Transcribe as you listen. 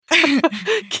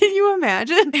Can you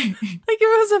imagine? Like if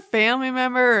it was a family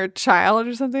member or a child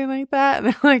or something like that, and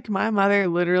they're like, my mother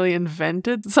literally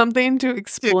invented something to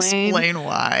explain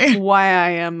why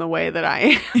I am the way that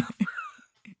I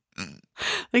am.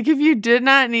 Like if you did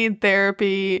not need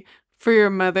therapy for your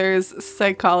mother's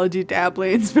psychology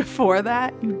dabblings before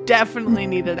that, you definitely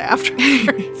need it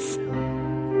afterwards.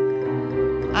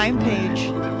 I'm Paige.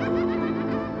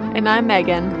 And I'm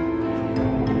Megan.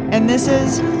 And this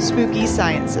is Spooky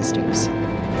Science Sisters.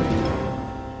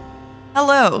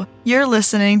 Hello, you're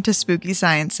listening to Spooky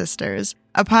Science Sisters,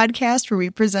 a podcast where we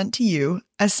present to you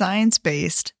a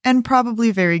science-based and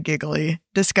probably very giggly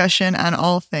discussion on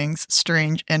all things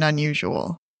strange and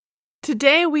unusual.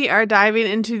 Today we are diving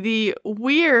into the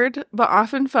weird but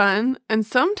often fun and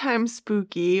sometimes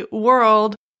spooky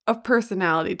world of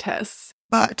personality tests.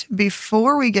 But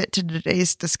before we get to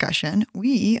today's discussion,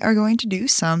 we are going to do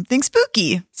something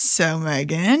spooky. So,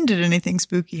 Megan, did anything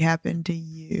spooky happen to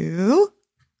you?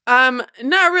 Not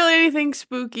really anything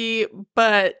spooky,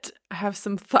 but I have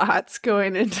some thoughts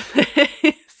going into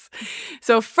this.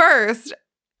 So first,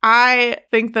 I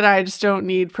think that I just don't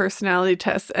need personality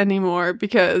tests anymore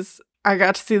because I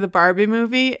got to see the Barbie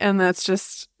movie and that's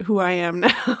just who I am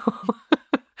now.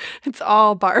 It's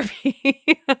all Barbie.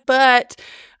 But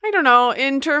I don't know,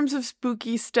 in terms of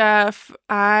spooky stuff,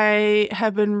 I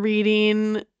have been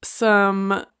reading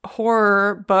some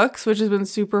horror books, which has been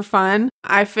super fun.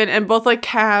 And both like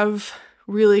have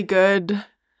really good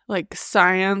like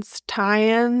science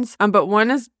tie-ins. But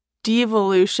one is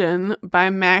Devolution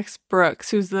by Max Brooks,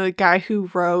 who's the guy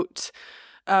who wrote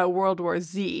World War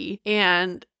Z.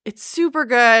 And it's super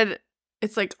good.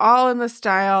 It's like all in the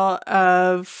style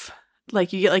of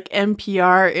like you get like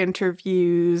NPR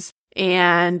interviews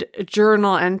and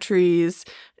journal entries,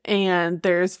 and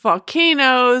there's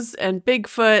volcanoes and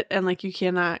Bigfoot, and like you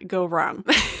cannot go wrong.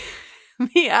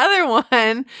 The other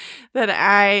one that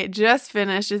I just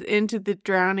finished is Into the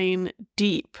Drowning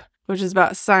Deep, which is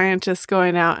about scientists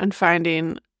going out and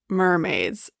finding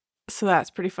mermaids. So that's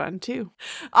pretty fun too.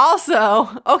 Also,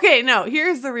 okay, no,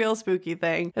 here's the real spooky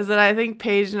thing, is that I think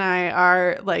Paige and I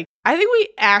are like, I think we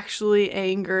actually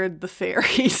angered the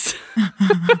fairies.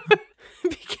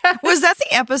 Because was that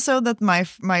the episode that my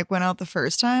mic went out the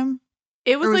first time?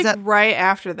 It was like that right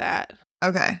after that.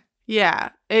 Okay. Yeah.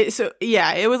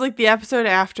 It was like the episode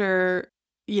after.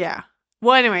 Yeah.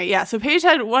 Well, anyway, yeah. So Paige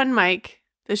had one mic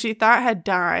that she thought had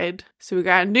died. So we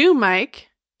got a new mic,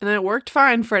 and then it worked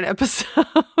fine for an episode.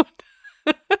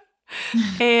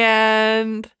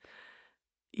 And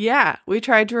yeah, we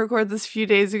tried to record this a few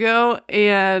days ago,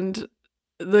 and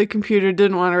the computer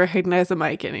didn't want to recognize the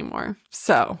mic anymore.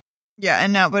 So.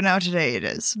 Yeah, but now today it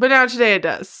is. But now today it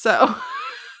does, so.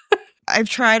 I've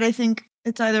tried, I think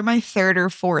it's either my third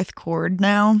or fourth cord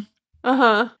now.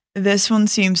 Uh-huh. This one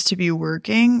seems to be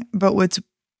working, but what's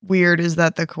weird is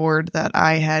that the cord that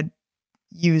I had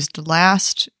used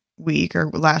last week,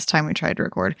 or last time we tried to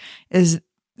record, is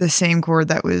the same cord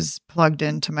that was plugged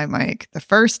into my mic the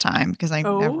first time, because I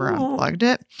never unplugged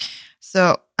it.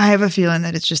 So I have a feeling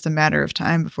that it's just a matter of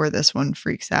time before this one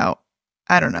freaks out.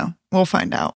 I don't know. We'll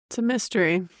find out. It's a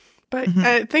mystery, but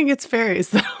I think it's fairies,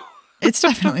 though. It's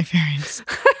definitely fairies.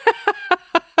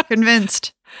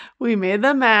 Convinced. We made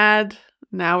them mad.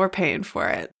 Now we're paying for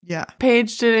it. Yeah.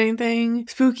 Paige, did anything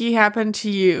spooky happen to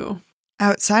you?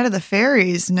 Outside of the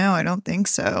fairies, no, I don't think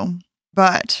so.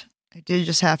 But I did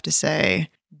just have to say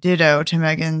ditto to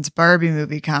Megan's Barbie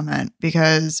movie comment,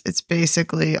 because it's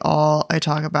basically all I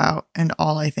talk about and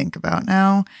all I think about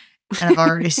now. And I've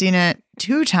already seen it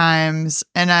 2 times,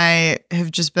 and I have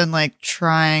just been like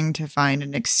trying to find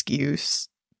an excuse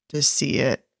to see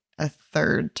it a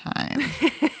 3rd time.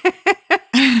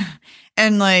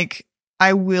 And like,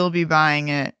 I will be buying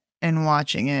it and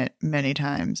watching it many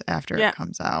times after it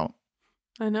comes out.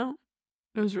 I know.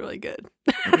 It was really good.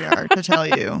 Here we are to tell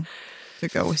you to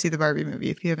go see the Barbie movie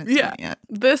if you haven't seen it yet.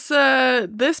 This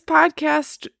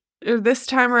podcast, or this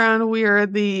time around, we are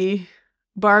the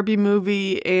Barbie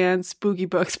movie and spooky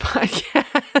books podcast.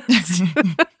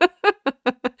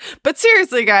 But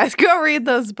seriously, guys, go read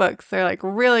those books. They're like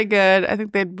really good. I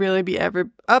think they'd really be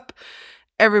up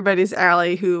everybody's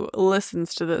alley who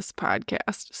listens to this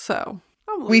podcast. So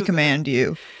we command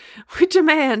you. We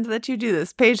demand that you do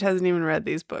this. Paige hasn't even read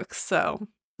these books, so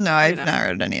no, I've not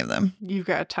read any of them. You've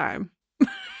got time.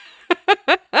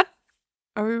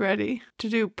 Are we ready to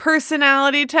do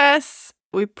personality tests?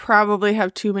 We probably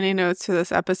have too many notes for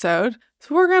this episode,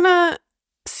 so we're gonna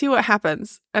see what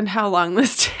happens and how long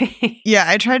this takes. Yeah,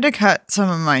 I tried to cut some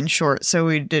of mine short so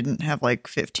we didn't have like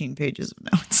 15 pages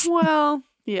of notes. Well,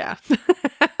 yeah.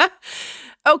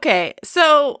 Okay,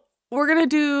 so we're going to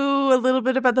do a little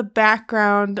bit about the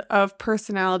background of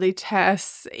personality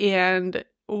tests and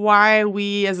why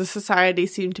we as a society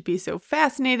seem to be so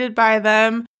fascinated by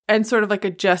them, and sort of like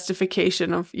a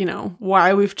justification of,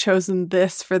 why we've chosen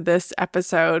this for this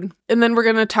episode. And then we're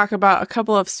going to talk about a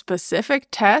couple of specific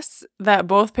tests that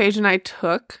both Paige and I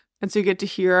took. And so you get to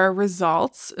hear our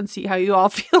results and see how you all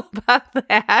feel about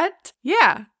that.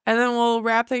 Yeah. And then we'll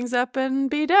wrap things up and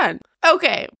be done.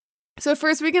 Okay. So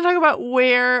first we can talk about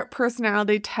where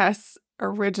personality tests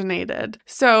originated.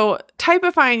 So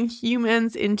typifying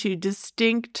humans into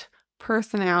distinct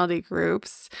personality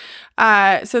groups.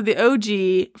 So the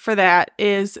OG for that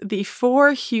is the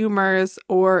 4 humors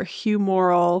or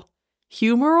humoral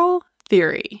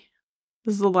theory.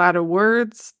 This is a lot of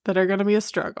words that are going to be a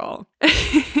struggle.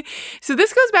 So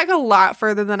this goes back a lot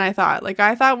further than I thought. Like,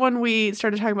 I thought when we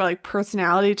started talking about like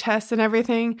personality tests and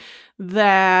everything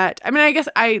that, I guess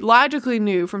I logically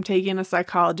knew from taking a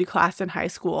psychology class in high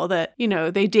school that,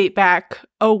 they date back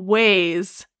a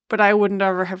ways, but I wouldn't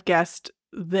ever have guessed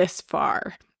this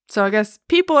far. So I guess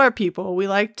people are people. We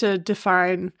like to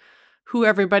define who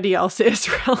everybody else is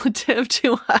relative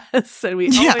to us, and we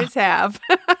always have.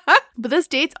 But this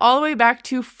dates all the way back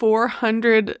to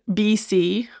 400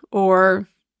 BC, or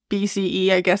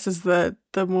BCE, I guess is the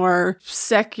more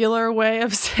secular way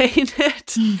of saying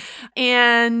it,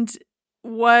 and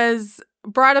was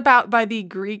brought about by the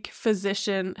Greek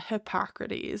physician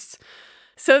Hippocrates.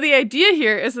 So the idea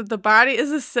here is that the body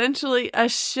is essentially a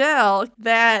shell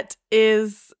that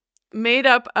is made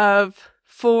up of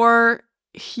 4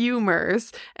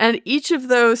 humors, and each of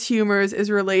those humors is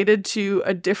related to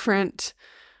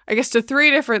to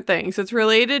 3 different things. It's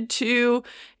related to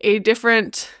a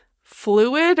different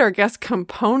fluid or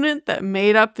component that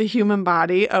made up the human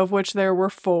body, of which there were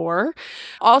 4.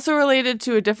 Also related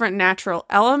to a different natural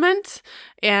element,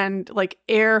 and like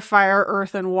air, fire,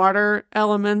 earth, and water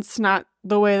elements, not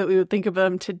the way that we would think of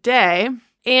them today.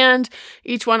 And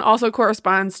each one also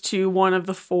corresponds to one of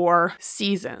the 4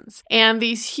 seasons. And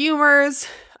these humors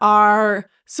are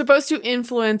supposed to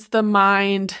influence the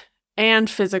mind and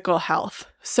physical health.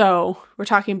 So we're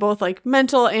talking both like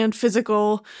mental and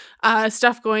physical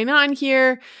stuff going on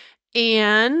here.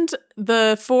 And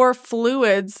the 4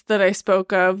 fluids that I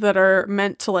spoke of that are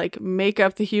meant to like make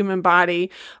up the human body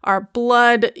are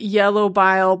blood, yellow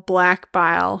bile, black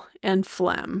bile, and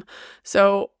phlegm.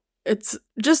 So it's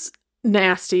just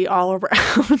nasty all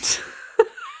around.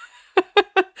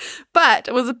 But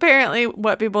it was apparently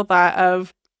what people thought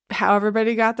of how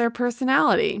everybody got their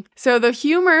personality. So the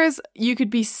humors, you could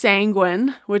be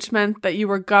sanguine, which meant that you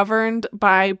were governed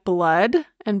by blood,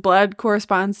 and blood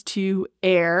corresponds to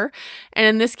air. And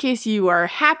in this case, you are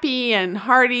happy and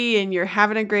hearty and you're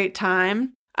having a great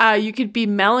time. You could be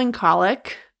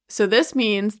melancholic. So this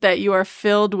means that you are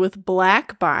filled with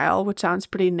black bile, which sounds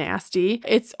pretty nasty.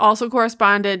 It's also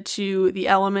corresponded to the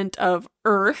element of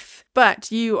earth, but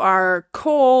you are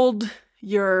cold,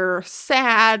 you're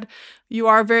sad, you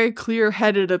are very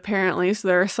clear-headed apparently, so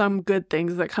there are some good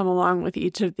things that come along with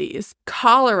each of these.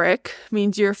 Choleric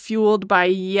means you're fueled by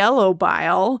yellow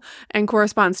bile and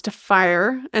corresponds to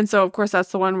fire, and so of course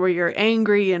that's the one where you're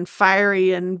angry and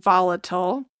fiery and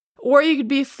volatile. Or you could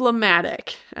be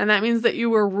phlegmatic, and that means that you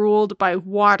were ruled by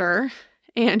water,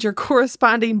 and your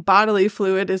corresponding bodily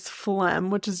fluid is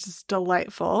phlegm, which is just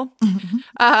delightful.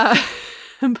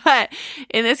 But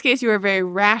in this case, you were very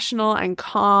rational and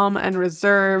calm and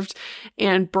reserved,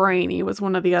 and brainy was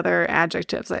one of the other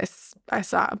adjectives I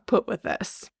saw put with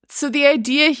this. So the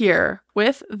idea here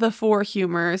with the 4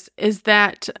 humors is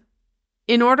that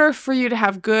in order for you to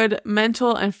have good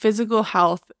mental and physical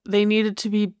health, they needed to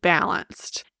be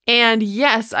balanced. And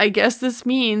yes, I guess this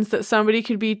means that somebody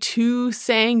could be too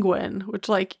sanguine, which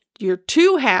like you're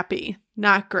too happy,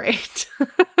 not great.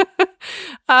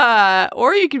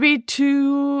 Or you could be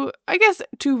too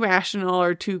rational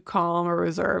or too calm or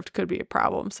reserved could be a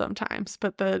problem sometimes.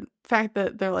 But the fact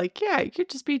that they're like, yeah, you could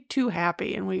just be too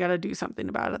happy and we got to do something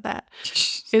about it, that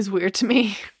is weird to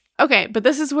me. Okay, but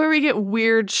this is where we get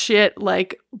weird shit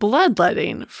like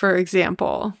bloodletting, for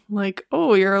example. Like,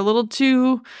 oh, you're a little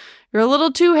too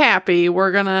happy.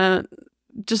 We're gonna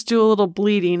just do a little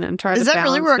bleeding and try to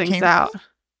balance things out.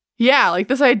 Yeah, like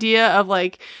this idea of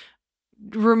like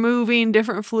removing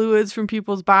different fluids from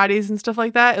people's bodies and stuff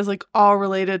like that is like all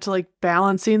related to like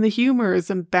balancing the humors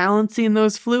and balancing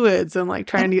those fluids and like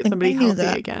trying to get somebody healthy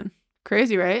again.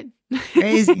 Crazy, right?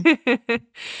 Crazy.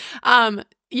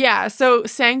 Yeah, so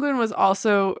sanguine was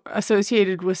also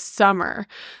associated with summer.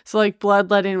 So like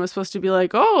bloodletting was supposed to be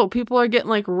like, oh, people are getting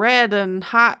like red and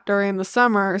hot during the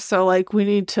summer, so like we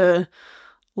need to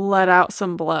let out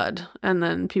some blood and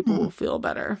then people will feel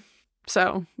better.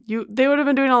 So they would have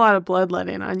been doing a lot of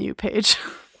bloodletting on you, Paige.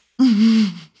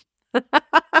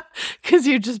 Because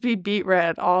you'd just be beet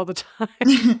red all the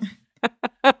time.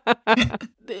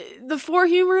 The four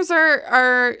humors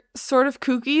are sort of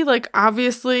kooky. Like,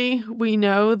 obviously, we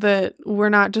know that we're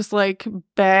not just like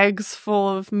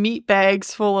meat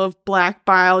bags full of black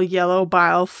bile, yellow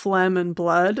bile, phlegm, and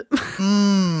blood.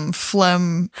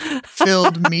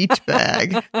 Phlegm-filled meat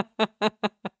bag.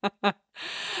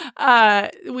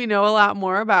 We know a lot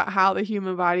more about how the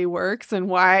human body works and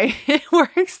why it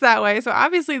works that way. So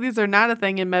obviously, these are not a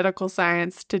thing in medical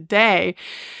science today.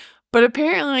 But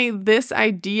apparently this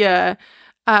idea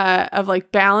of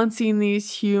like balancing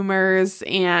these humors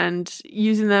and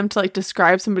using them to like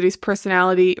describe somebody's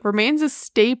personality remains a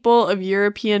staple of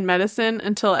European medicine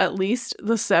until at least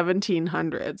the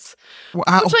 1700s.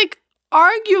 Wow. Which like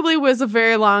arguably was a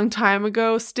very long time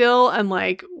ago still. And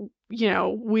like, you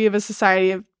know, we as a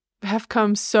society have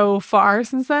come so far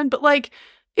since then. But like,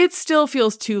 it still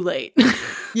feels too late.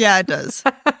 Yeah, it does.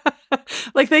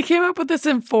 Like, they came up with this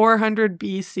in 400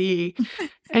 BC,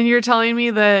 and you're telling me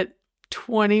that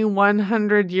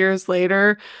 2,100 years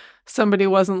later, somebody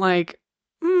wasn't like,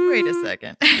 wait a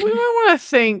second. We might want to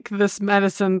think this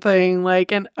medicine thing,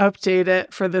 like, and update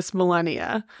it for this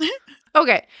millennia.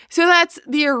 Okay, so that's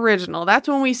the original. That's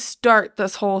when we start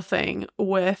this whole thing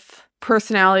with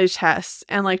personality tests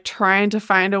and, like, trying to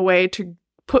find a way to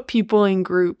put people in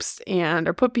groups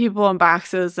or put people in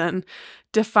boxes and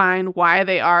define why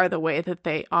they are the way that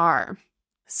they are.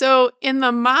 So in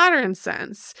the modern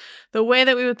sense, the way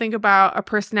that we would think about a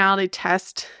personality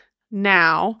test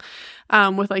now,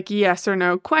 with like yes or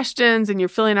no questions, and you're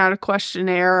filling out a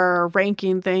questionnaire or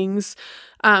ranking things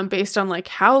based on like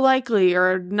how likely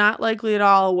or not likely at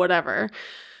all, whatever.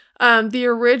 The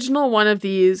original one of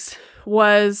these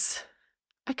was,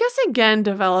 I guess, again,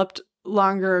 developed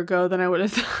longer ago than I would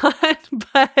have thought,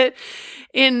 but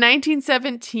in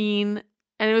 1917,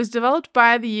 and it was developed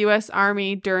by the U.S.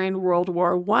 Army during World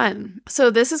War I. So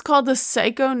this is called the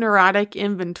Psychoneurotic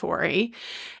Inventory,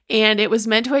 and it was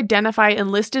meant to identify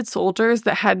enlisted soldiers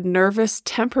that had nervous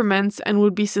temperaments and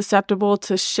would be susceptible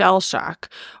to shell shock,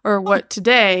 or what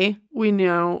today we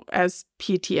know as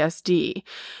PTSD.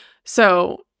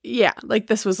 So yeah, like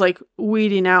this was like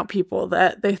weeding out people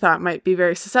that they thought might be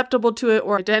very susceptible to it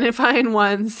or identifying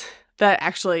ones that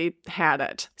actually had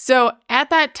it. So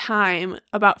at that time,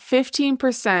 about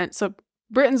 15%, so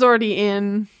Britain's already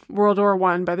in World War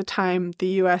I by the time the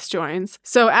US joins.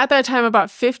 So at that time, about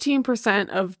 15%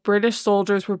 of British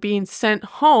soldiers were being sent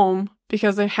home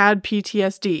because they had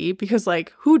PTSD, because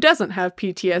like, who doesn't have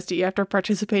PTSD after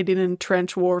participating in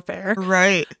trench warfare?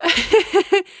 Right.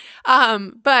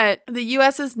 But the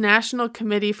US's National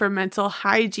Committee for Mental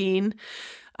Hygiene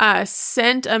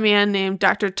sent a man named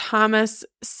Dr. Thomas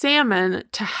Salmon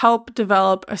to help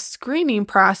develop a screening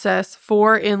process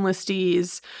for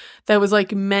enlistees that was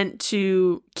like meant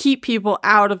to keep people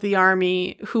out of the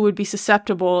army who would be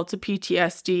susceptible to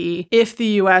PTSD if the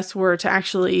US were to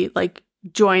actually like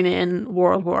join in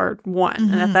World War I.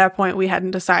 Mm-hmm. And at that point, we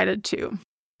hadn't decided to.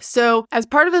 So as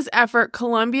part of this effort,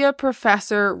 Columbia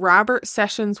professor Robert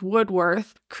Sessions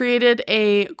Woodworth created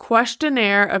a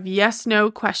questionnaire of yes-no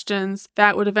questions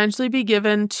that would eventually be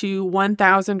given to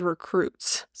 1,000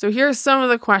 recruits. So here's some of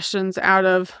the questions out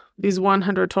of these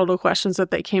 100 total questions that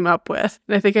they came up with.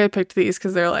 And I think I picked these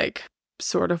because they're like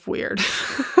sort of weird.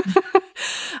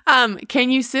 Can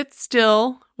you sit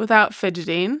still without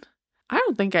fidgeting? I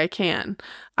don't think I can.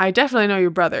 I definitely know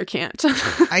your brother can't.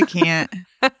 I can't.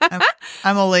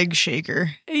 I'm a leg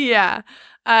shaker. Yeah.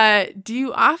 Do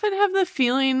you often have the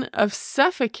feeling of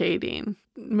suffocating?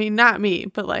 I mean, not me,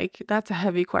 but like, that's a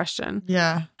heavy question.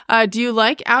 Yeah. Do you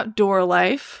like outdoor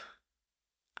life?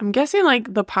 I'm guessing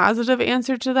like the positive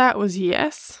answer to that was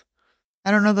yes.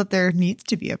 I don't know that there needs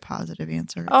to be a positive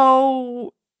answer.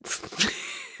 Oh.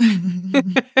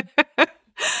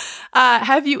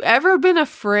 Have you ever been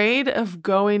afraid of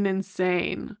going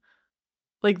insane?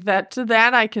 Like that, to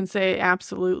that I can say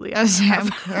absolutely. Yes, I'm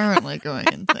currently going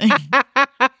insane.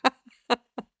 I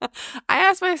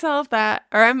ask myself that,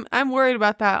 or I'm worried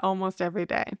about that almost every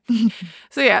day.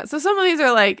 So yeah, so some of these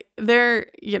are like, they're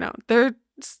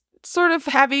sort of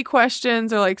heavy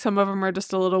questions, or like some of them are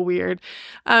just a little weird.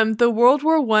 The World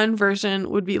War I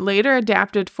version would be later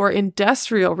adapted for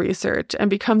industrial research and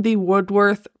become the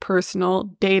Woodworth Personal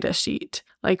Data Sheet.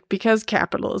 Like, because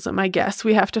capitalism, I guess,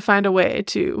 we have to find a way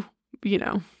to,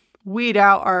 weed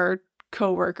out our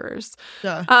coworkers.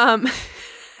 Yeah.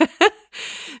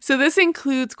 So this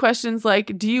includes questions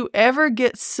like, do you ever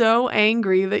get so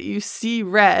angry that you see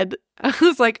red? I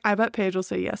was like, I bet Paige will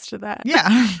say yes to that.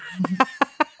 Yeah.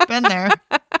 Been there.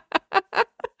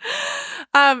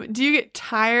 Do you get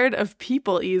tired of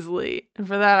people easily? And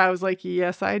for that, I was like,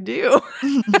 yes, I do.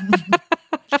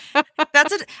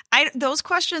 That's it. Those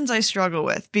questions I struggle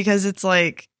with because it's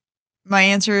like my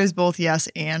answer is both yes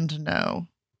and no.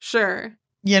 Sure.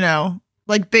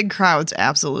 Like big crowds,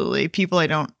 absolutely. People I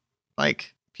don't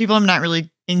like, people I'm not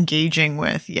really engaging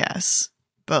with, yes.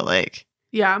 But like,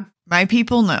 yeah, my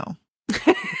people, no.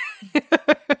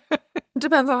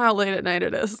 Depends on how late at night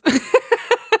it is.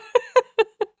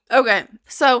 Okay,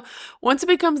 so once it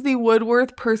becomes the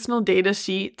Woodworth personal data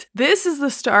sheet, this is the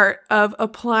start of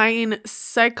applying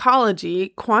psychology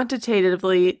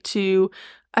quantitatively to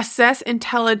assess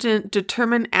intelligence,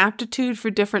 determine aptitude for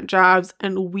different jobs,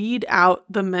 and weed out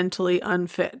the mentally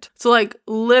unfit. So like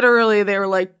literally they were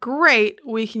like, great,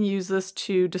 we can use this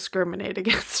to discriminate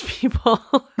against people.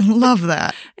 Love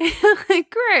that.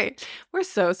 Like, great. We're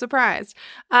so surprised.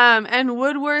 And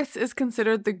Woodworth is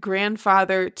considered the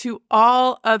grandfather to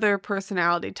all other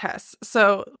personality tests.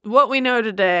 So what we know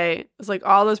today is like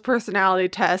all those personality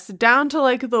tests down to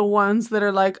like the ones that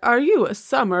are like, are you a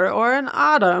summer or an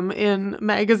autumn in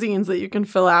magazines that you can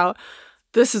fill out.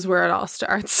 This is where it all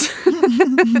starts.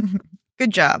 Good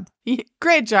job.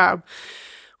 Great job,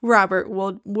 Robert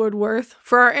Woodworth,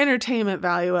 for our entertainment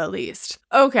value at least.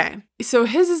 Okay, so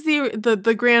his is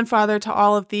the grandfather to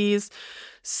all of these.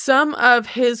 Some of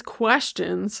his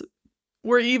questions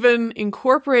were even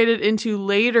incorporated into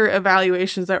later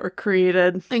evaluations that were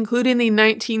created, including the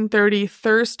 1930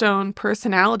 Thurstone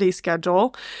Personality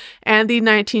Schedule and the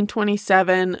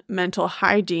 1927 Mental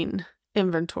Hygiene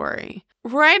Inventory.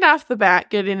 Right off the bat,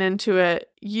 getting into it,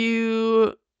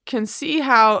 you can see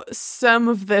how some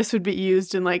of this would be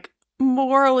used in like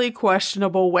morally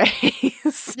questionable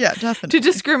ways. Yeah, definitely. To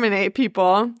discriminate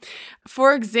people.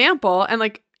 For example, and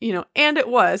like, and it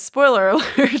was, spoiler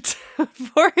alert.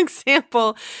 For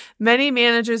example, many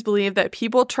managers believe that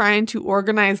people trying to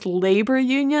organize labor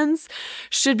unions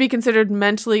should be considered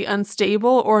mentally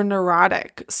unstable or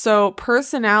neurotic. So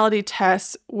personality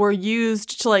tests were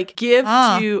used to like give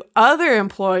to other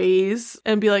employees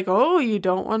and be like, oh, you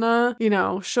don't want to,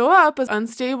 show up as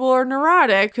unstable or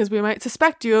neurotic because we might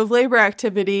suspect you of labor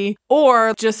activity,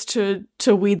 or just to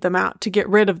weed them out, to get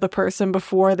rid of the person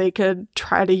before they could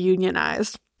try to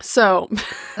unionize. So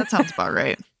that sounds about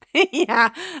right. Yeah,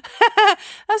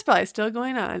 that's probably still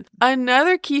going on.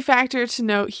 Another key factor to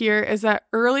note here is that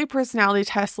early personality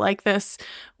tests like this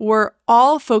were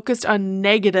all focused on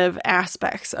negative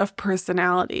aspects of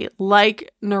personality,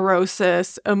 like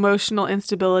neurosis, emotional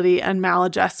instability, and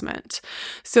maladjustment.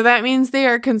 So that means they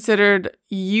are considered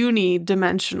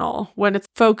unidimensional when it's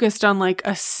focused on like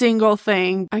a single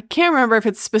thing. I can't remember if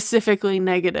it's specifically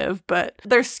negative, but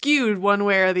they're skewed one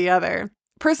way or the other.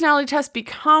 Personality tests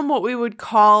become what we would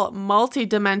call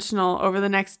multidimensional over the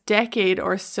next decade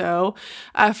or so.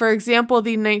 For example,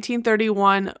 the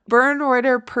 1931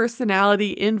 Bernreuther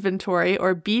Personality Inventory,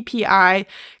 or BPI,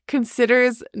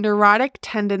 considers neurotic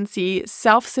tendency,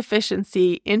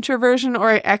 self-sufficiency, introversion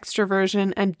or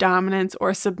extroversion, and dominance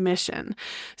or submission.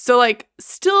 So like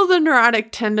still the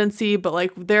neurotic tendency, but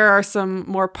like there are some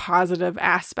more positive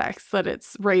aspects that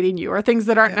it's rating you, or things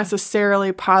that aren't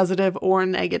necessarily positive or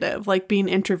negative, like being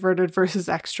introverted versus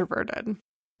extroverted.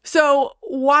 So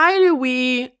why do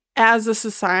we as a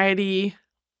society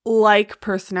like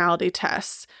personality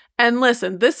tests? And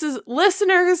listen, this is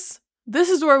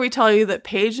where we tell you that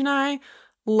Paige and I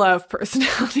love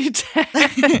personality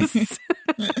tests.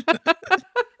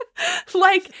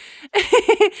 Like,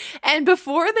 and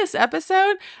before this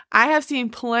episode, I have seen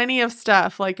plenty of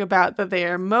stuff like about that they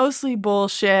are mostly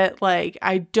bullshit. Like,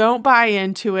 I don't buy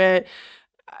into it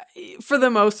for the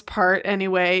most part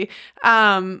anyway.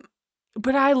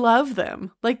 But I love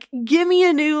them. Like, give me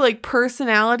a new like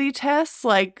personality test.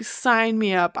 Like, sign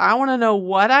me up. I want to know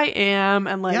what I am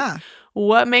and like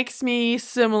what makes me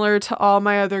similar to all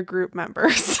my other group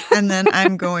members. And then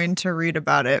I'm going to read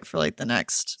about it for like the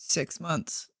next 6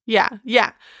 months. Yeah.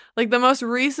 Like the most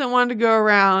recent one to go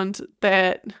around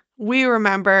that we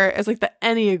remember is like the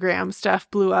Enneagram stuff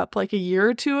blew up like a year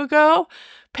or two ago.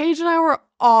 Paige and I were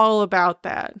all about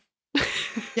that.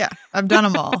 Yeah, I've done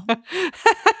them all.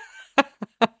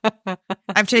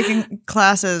 I've taken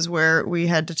classes where we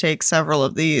had to take several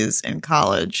of these in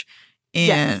college,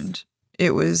 and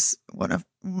it was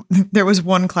there was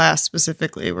one class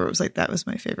specifically where it was like, that was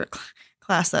my favorite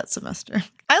class that semester.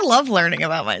 I love learning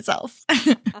about myself.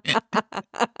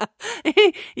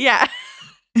 Yeah.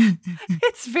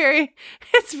 It's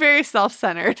very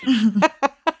self-centered.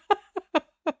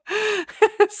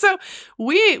 So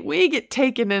we get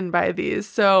taken in by these.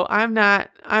 So I'm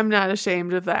not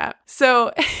ashamed of that.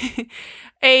 So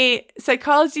A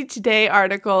Psychology Today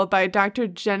article by Dr.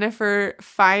 Jennifer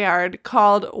Fayard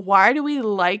called "Why Do We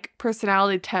Like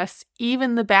Personality Tests,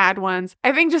 Even the Bad Ones?"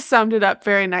 I think just summed it up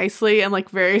very nicely and like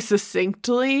very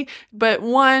succinctly. But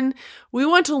one, we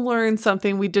want to learn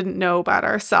something we didn't know about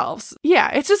ourselves. Yeah,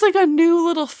 it's just like a new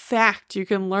little fact you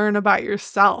can learn about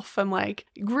yourself and like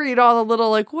read all the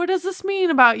little like, what does this mean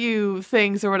about you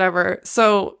things or whatever.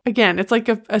 So again, it's like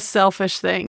a selfish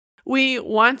thing. We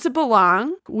want to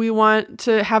belong. We want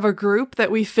to have a group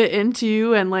that we fit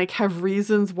into and like have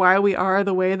reasons why we are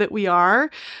the way that we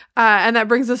are. And that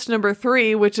brings us to number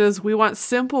 3, which is we want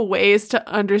simple ways to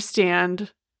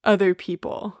understand other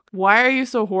people. Why are you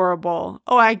so horrible?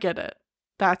 Oh, I get it.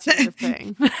 That's your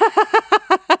thing.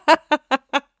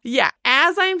 Yeah.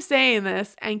 As I'm saying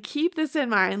this, and keep this in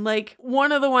mind, like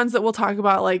one of the ones that we'll talk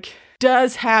about, like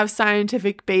does have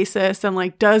scientific basis and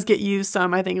like does get used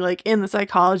some, I think, like in the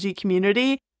psychology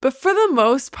community. But for the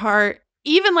most part,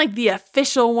 even like the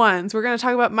official ones, we're going to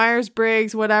talk about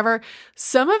Myers-Briggs, whatever.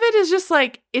 Some of it is just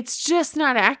like, it's just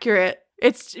not accurate.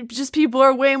 It's just people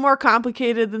are way more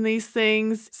complicated than these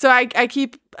things. So I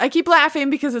keep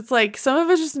laughing because it's like some of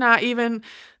it's just not even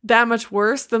that much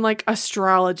worse than like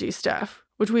astrology stuff,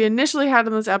 which we initially had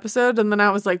in this episode. And then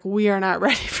I was like, we are not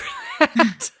ready for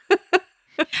that.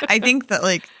 I think that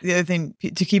like the other thing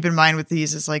to keep in mind with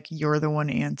these is like you're the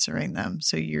one answering them.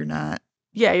 So you're not.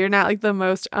 Yeah, you're not like the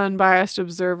most unbiased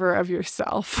observer of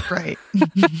yourself. Right.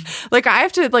 Like I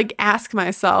have to like ask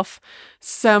myself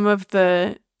some of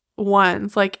the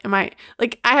ones, like I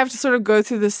have to sort of go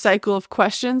through this cycle of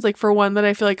questions, like for one that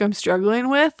I feel like I'm struggling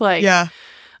with, like, yeah,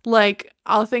 like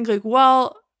I'll think like,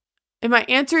 well, am I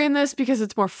answering this because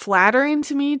it's more flattering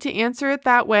to me to answer it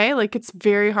that way? Like it's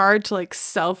very hard to like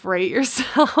self-rate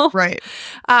yourself. Right.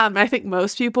 I think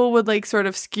most people would like sort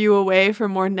of skew away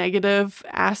from more negative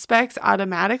aspects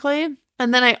automatically.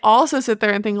 And then I also sit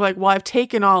there and think like, well, I've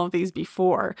taken all of these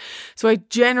before. So I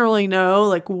generally know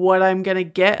like what I'm going to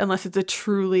get unless it's a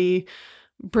truly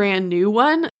brand new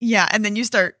one. Yeah. And then you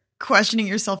start questioning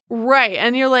yourself. Right.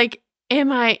 And you're like,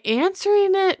 am I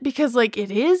answering it because like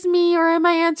it is me, or am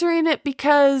I answering it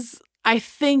because I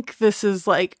think this is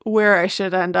like where I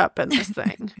should end up in this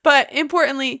thing? But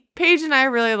importantly, Paige and I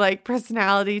really like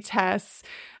personality tests.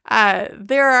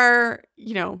 There are,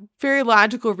 very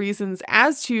logical reasons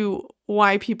as to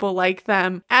why people like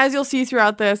them. As you'll see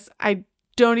throughout this, I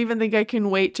don't even think I can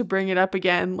wait to bring it up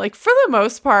again. Like for the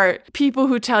most part, people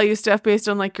who tell you stuff based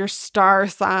on like your star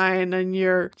sign and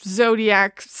your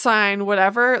zodiac sign,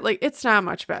 whatever, like it's not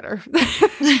much better.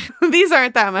 These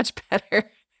aren't that much better.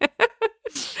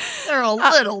 They're a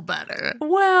little better.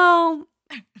 Well,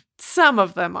 some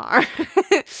of them are.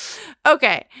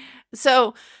 Okay.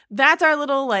 So that's our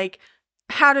little like,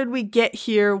 how did we get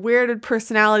here? Where did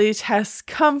personality tests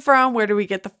come from? Where do we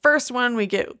get the first one? We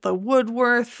get the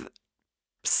Woodworth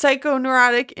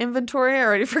psychoneurotic inventory. I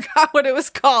already forgot what it was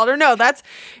called. Or no,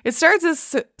 it starts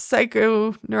as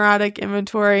psychoneurotic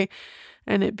inventory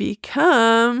and it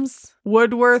becomes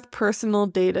Woodworth personal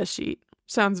data sheet.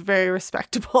 Sounds very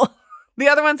respectable. The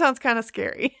other one sounds kind of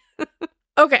scary.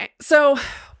 Okay, so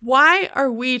why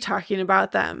are we talking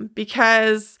about them?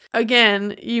 Because,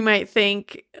 again, you might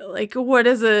think, like, what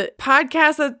is a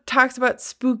podcast that talks about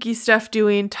spooky stuff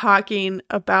talking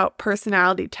about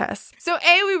personality tests? So,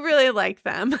 A, we really like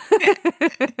them.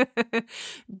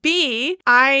 B,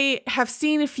 I have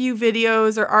seen a few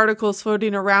videos or articles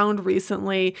floating around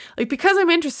recently, like, because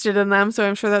I'm interested in them, so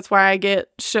I'm sure that's why I get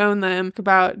shown them,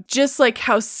 about just, like,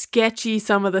 how sketchy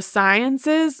some of the science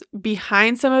is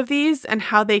behind some of these and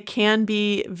how they can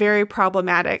be very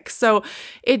problematic. So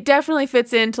it definitely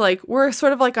fits into like, we're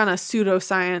sort of like on a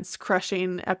pseudoscience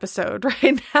crushing episode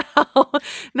right now,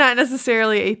 not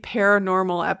necessarily a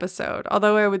paranormal episode.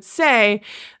 Although I would say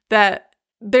that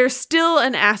there's still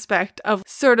an aspect of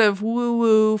sort of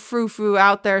woo-woo, frou-frou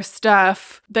out there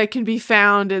stuff that can be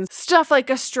found in stuff like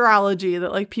astrology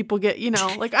that like people get,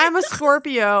 like I'm a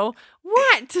Scorpio.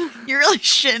 What? You're really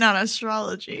shitting on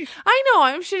astrology. I know,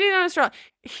 I'm shitting on astrology.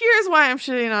 Here's why I'm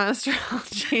shitting on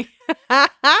astrology.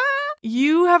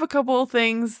 You have a couple of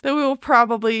things that we will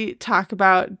probably talk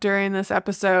about during this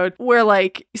episode where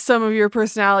like some of your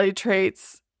personality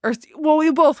traits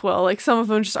we both will, like some of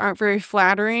them just aren't very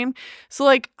flattering. So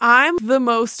like I'm the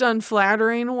most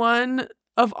unflattering one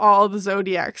of all the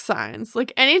zodiac signs.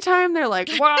 Like anytime they're like,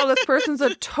 wow, this person's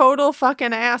a total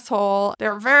fucking asshole,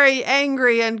 they're very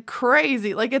angry and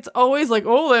crazy, like it's always like,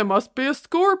 oh, they must be a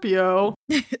Scorpio.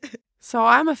 So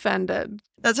I'm offended.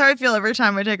 That's how I feel every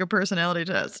time I take a personality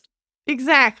test.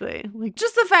 Exactly. Like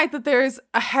just the fact that there's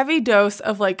a heavy dose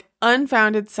of like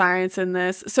unfounded science in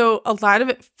this. So a lot of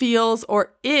it feels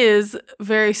or is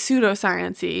very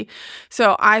pseudoscience-y.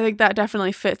 So I think that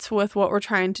definitely fits with what we're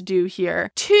trying to do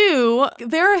here. 2,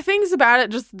 there are things about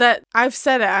it just that I've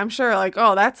said it, I'm sure like,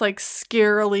 oh, that's like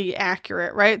scarily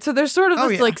accurate, right? So there's sort of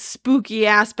this like spooky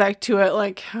aspect to it.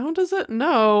 Like, how does it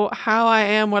know how I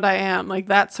am what I am? Like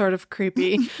that's sort of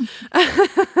creepy.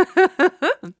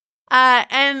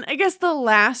 And I guess the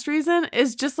last reason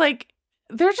is just like,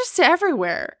 they're just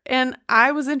everywhere. And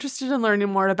I was interested in learning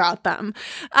more about them.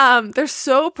 They're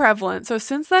so prevalent. So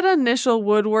since that initial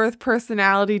Woodworth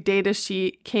personality data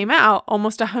sheet came out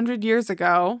almost 100 years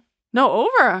ago,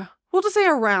 we'll just say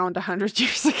around 100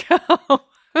 years ago,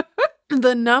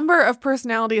 the number of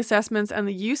personality assessments and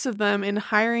the use of them in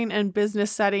hiring and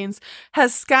business settings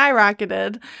has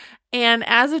skyrocketed. And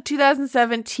as of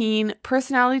 2017,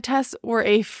 personality tests were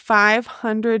a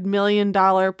 $500 million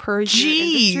per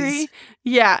year industry.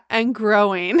 Yeah, and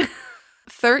growing.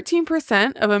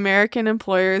 13% of American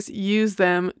employers use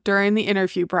them during the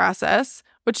interview process,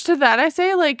 which to that I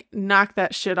say, like, knock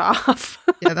that shit off.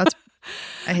 Yeah,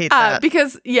 I hate that.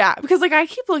 Because like I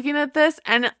keep looking at this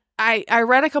and I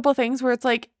read a couple things where it's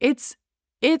like,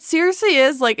 it seriously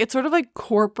is like, it's sort of like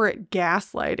corporate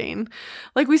gaslighting.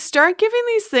 Like we start giving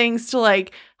these things to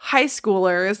like high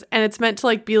schoolers and it's meant to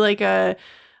like be like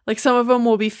some of them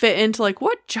will be fit into like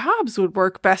what jobs would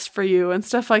work best for you and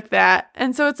stuff like that.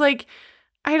 And so it's like,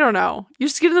 I don't know. You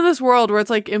just get into this world where it's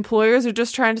like employers are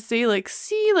just trying to see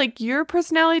like your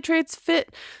personality traits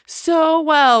fit so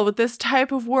well with this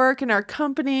type of work in our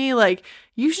company. Like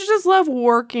you should just love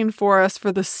working for us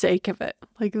for the sake of it.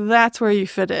 Like that's where you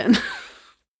fit in.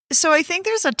 So I think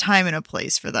there's a time and a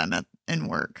place for them in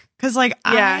work. Because like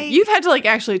you've had to like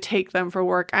actually take them for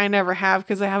work. I never have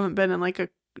because I haven't been in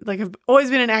I've always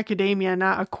been in academia,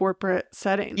 not a corporate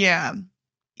setting. Yeah.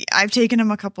 I've taken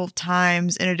them a couple of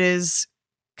times and it is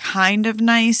kind of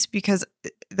nice because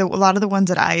a lot of the ones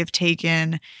that I have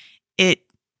taken, it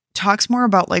talks more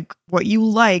about like what you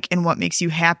like and what makes you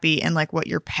happy and like what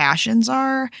your passions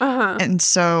are. Uh-huh. And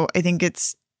so I think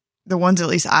it's the ones at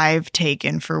least I've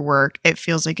taken for work, it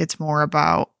feels like it's more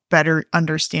about better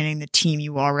understanding the team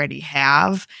you already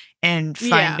have and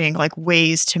finding like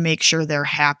ways to make sure they're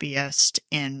happiest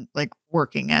and like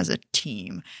working as a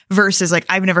team versus like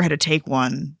I've never had to take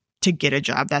one to get a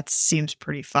job. That seems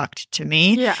pretty fucked to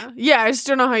me. Yeah. Yeah. I just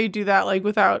don't know how you do that like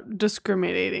without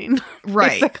discriminating.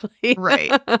 Right. Basically.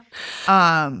 Right. But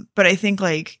I think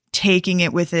like taking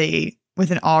it with an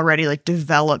already like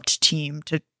developed team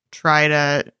to try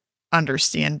to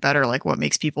understand better like what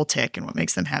makes people tick and what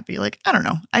makes them happy. Like, I don't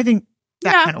know. I think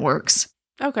that kind of works.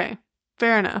 Okay.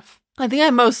 Fair enough. I think I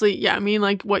mostly, I mean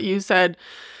like what you said,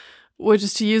 which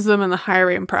is to use them in the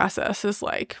hiring process is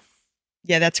like,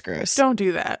 yeah, that's gross. Don't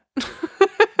do that.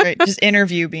 Right. Just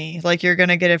interview me. Like you're going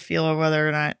to get a feel of whether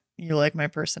or not you like my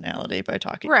personality by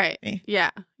talking to me.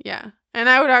 Yeah. Yeah. And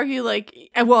I would argue like,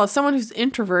 well, as someone who's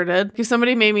introverted, if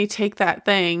somebody made me take that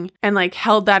thing and like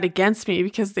held that against me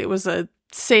because it was a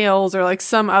sales or like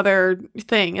some other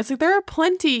thing, it's like there are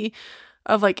plenty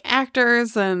of like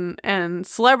actors and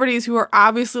celebrities who are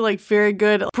obviously like very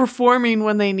good at performing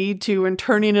when they need to and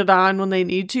turning it on when they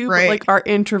need to, but like are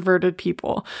introverted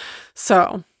people.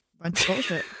 So that's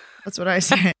bullshit. That's what I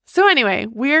say. So anyway,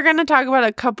 we are going to talk about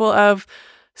a couple of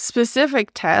specific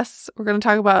tests. We're going to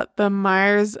talk about the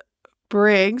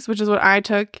Myers-Briggs, which is what I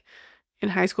took in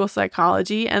high school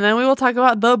psychology. And then we will talk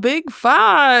about the Big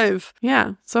Five.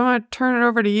 Yeah. So I'm going to turn it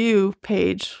over to you,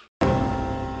 Paige.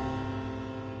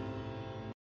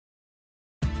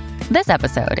 This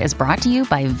episode is brought to you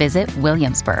by Visit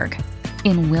Williamsburg.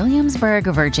 In Williamsburg,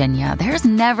 Virginia, there's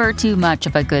never too much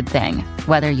of a good thing.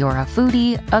 Whether you're a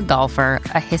foodie, a golfer,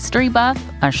 a history buff,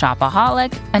 a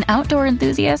shopaholic, an outdoor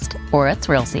enthusiast, or a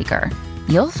thrill seeker,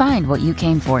 you'll find what you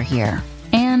came for here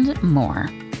and more.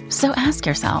 So ask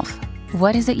yourself,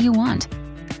 what is it you want?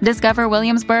 Discover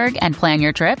Williamsburg and plan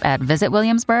your trip at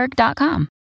visitwilliamsburg.com.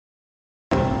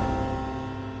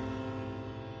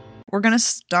 We're going to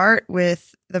start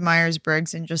with the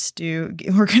Myers-Briggs and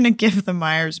we're going to give the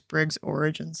Myers-Briggs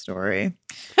origin story.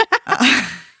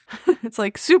 It's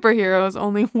like superheroes,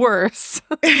 only worse.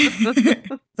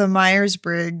 The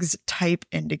Myers-Briggs Type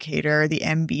Indicator, the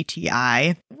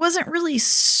MBTI, wasn't really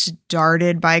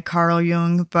started by Carl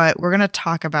Jung, but we're going to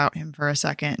talk about him for a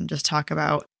second and just talk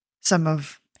about some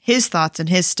of his thoughts and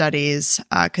his studies,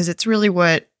 because it's really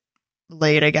what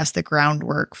laid, I guess, the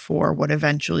groundwork for what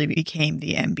eventually became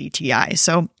the MBTI.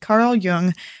 So Carl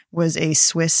Jung was a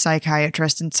Swiss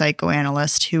psychiatrist and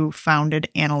psychoanalyst who founded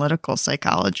analytical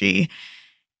psychology.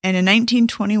 And in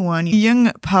 1921,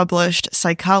 Jung published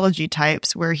Psychology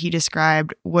Types, where he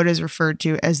described what is referred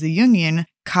to as the Jungian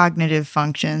cognitive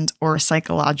functions or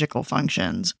psychological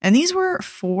functions. And these were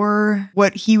 4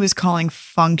 what he was calling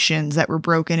functions that were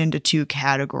broken into 2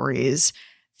 categories: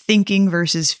 thinking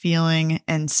versus feeling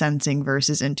and sensing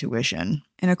versus intuition.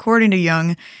 And according to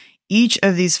Jung, each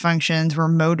of these functions were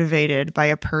motivated by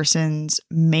a person's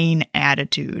main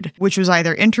attitude, which was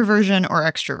either introversion or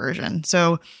extroversion.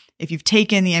 So if you've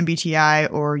taken the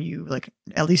MBTI or you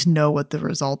at least know what the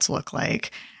results look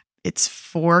like, it's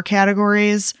 4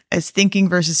 categories. It's thinking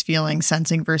versus feeling,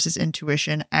 sensing versus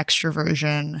intuition,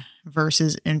 extroversion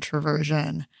versus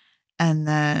introversion, and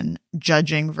then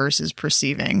judging versus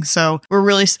perceiving. So we're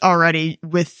really already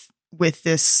with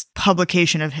this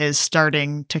publication of his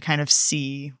starting to kind of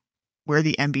see where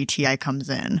the MBTI comes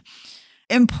in.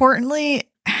 Importantly,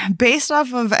 based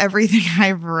off of everything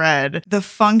I've read, the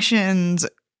functions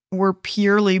were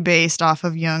purely based off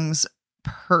of Jung's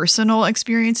personal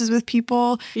experiences with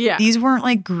people. Yeah. These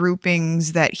weren't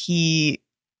groupings that he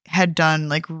had done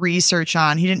research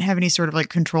on. He didn't have any sort of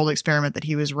controlled experiment that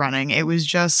he was running. It was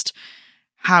just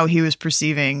how he was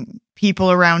perceiving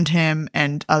people around him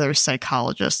and other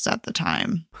psychologists at the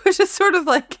time. Which is sort of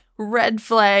red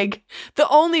flag, the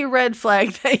only red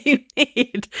flag that you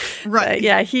need. Right.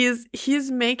 Yeah,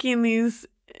 he's making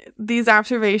these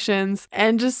observations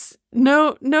and just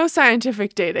no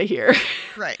scientific data here.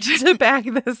 Right. To back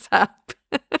this up.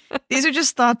 These are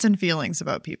just thoughts and feelings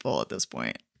about people at this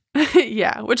point.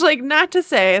 Yeah, which not to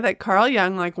say that Carl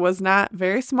Jung was not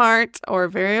very smart or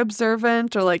very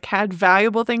observant or had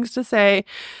valuable things to say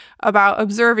about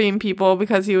observing people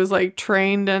because he was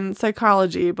trained in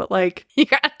psychology, but you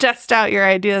gotta test out your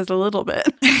ideas a little bit.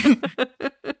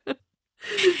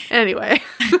 Anyway.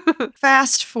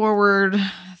 Fast forward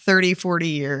 30, 40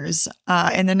 years.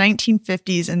 In the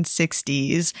 1950s and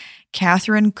 60s,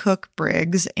 Catherine Cook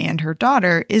Briggs and her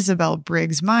daughter, Isabel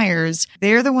Briggs Myers,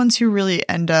 they're the ones who really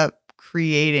end up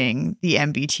creating the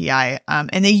MBTI,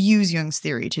 and they use Jung's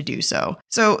theory to do so.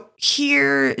 So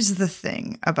here's the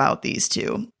thing about these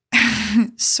two.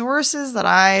 Sources that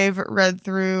I've read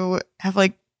through have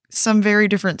some very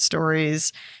different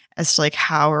stories as to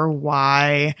how or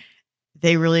why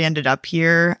they really ended up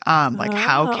here,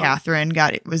 how Catherine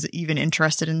was even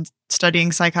interested in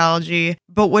studying psychology.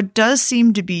 But what does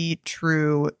seem to be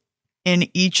true in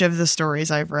each of the stories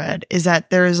I've read is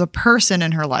that there is a person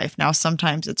in her life. Now,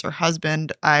 sometimes it's her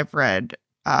husband. I've read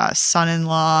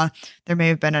son-in-law. There may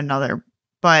have been another,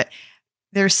 but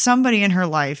there's somebody in her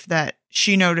life that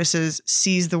she notices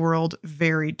sees the world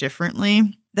very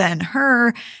differently than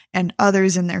her and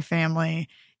others in their family.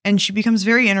 And she becomes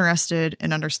very interested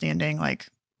in understanding,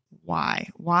 why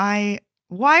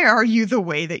are you the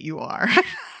way that you are?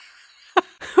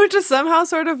 Which is somehow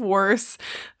sort of worse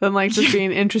than just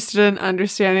being interested in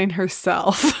understanding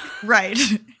herself. Right.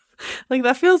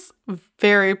 That feels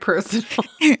very personal.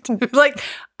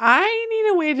 I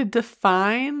need a way to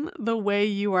define the way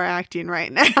you are acting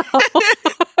right now.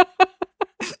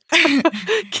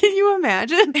 Can you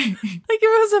imagine? If it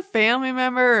was a family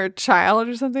member or a child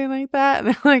or something like that,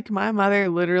 and my mother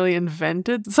literally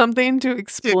invented something to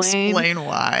explain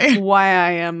why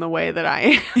I am the way that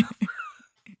I am.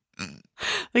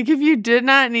 If you did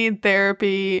not need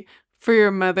therapy for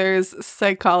your mother's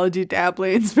psychology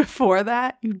dabblings before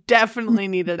that, you definitely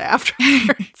need it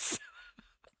afterwards.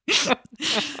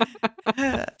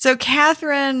 So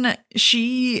Catherine,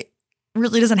 she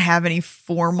really doesn't have any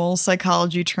formal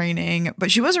psychology training,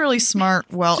 but she was really smart.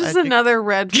 Just another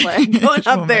red flag going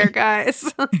up there,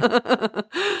 guys.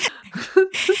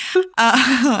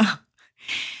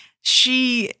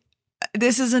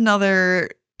 This is another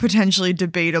potentially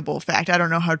debatable fact. I don't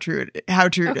know how true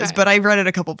it is, but I've read it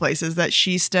a couple places that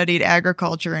she studied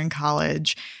agriculture in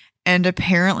college and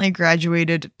apparently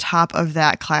graduated top of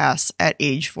that class at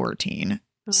age 14.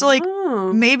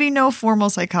 So maybe no formal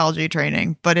psychology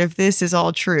training, but if this is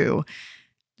all true,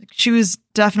 she was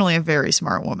definitely a very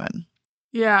smart woman.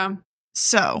 Yeah.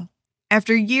 So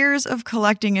after years of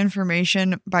collecting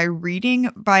information by reading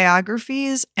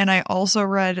biographies, and I also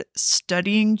read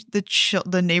studying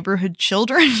the neighborhood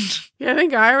children. Yeah, I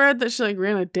think I read that she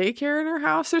ran a daycare in her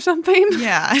house or something.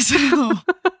 Yeah, so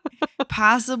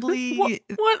possibly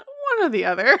one or the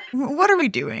other. What are we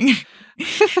doing?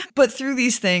 But through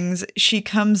these things, she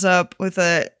comes up with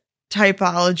a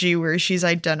typology where she's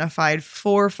identified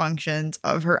 4 functions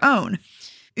of her own.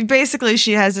 Basically,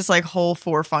 she has this whole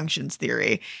 4 functions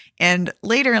theory. And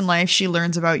later in life, she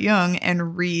learns about Jung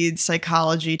and reads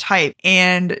Psychology Type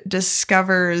and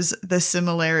discovers the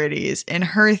similarities in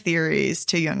her theories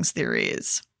to Jung's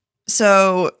theories.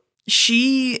 So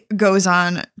she goes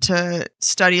on to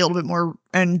study a little bit more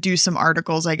and do some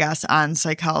articles, I guess, on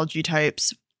psychology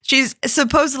types. She's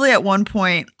supposedly at one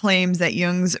point claims that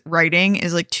Jung's writing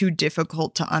is like too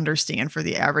difficult to understand for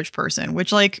the average person,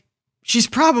 which like she's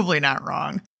probably not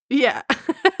wrong. Yeah.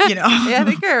 You know? Yeah, I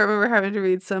think I remember having to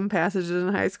read some passages in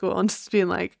high school and just being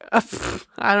like, I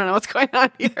don't know what's going on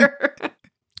here.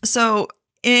 So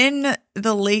in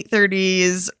the late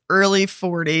 30s, early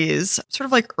 40s, sort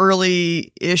of like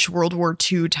early-ish World War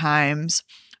II times,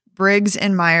 Briggs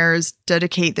and Myers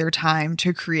dedicate their time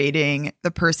to creating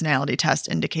the personality test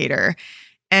indicator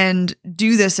and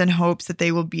do this in hopes that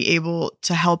they will be able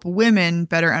to help women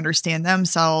better understand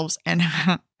themselves and,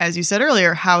 as you said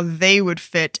earlier, how they would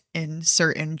fit in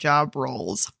certain job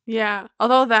roles. Yeah.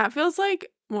 Although that feels like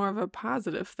more of a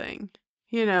positive thing,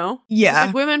 you know? Yeah.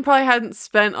 Like women probably hadn't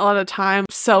spent a lot of time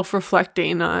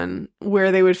self-reflecting on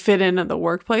where they would fit in at the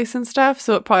workplace and stuff.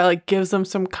 So it probably like gives them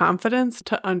some confidence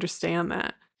to understand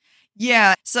that.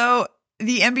 Yeah. So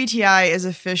the MBTI is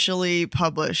officially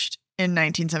published in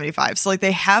 1975. So like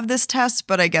they have this test,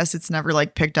 but I guess it's never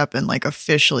like picked up and like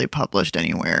officially published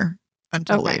anywhere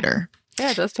until later.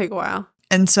 Yeah, it does take a while.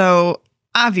 And so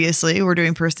obviously we're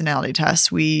doing personality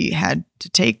tests. We had to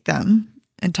take them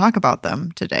and talk about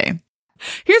them today.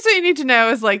 Here's what you need to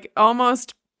know is like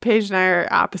almost Paige and I are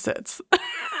opposites.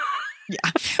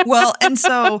 Yeah. Well, and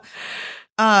so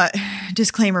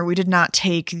disclaimer, we did not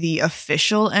take the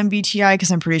official MBTI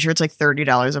because I'm pretty sure it's like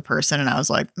 $30 a person. And I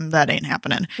was like, that ain't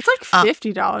happening. It's like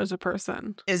 $50 a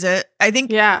person. Is it? I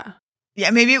think. Yeah. Yeah,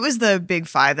 maybe it was the big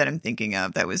five that I'm thinking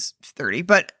of that was 30.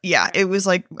 But yeah, it was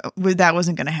like that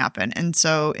wasn't going to happen. And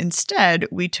so instead,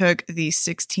 we took the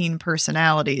 16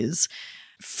 personalities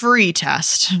free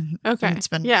test. Okay. Didn't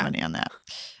spend money on that.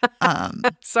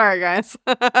 Sorry, guys.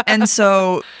 And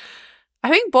so I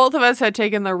think both of us had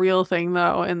taken the real thing,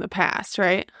 though, in the past,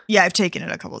 right? Yeah, I've taken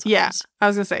it a couple of times. Yeah, I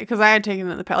was going to say, because I had taken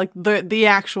it in the past, like the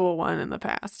actual one in the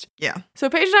past. Yeah. So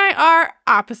Paige and I are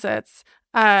opposites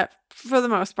for the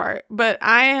most part, but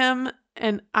I am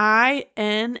an INFP.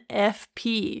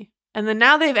 And then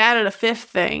now they've added a fifth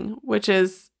thing, which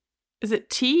is it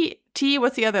T? T,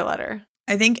 what's the other letter?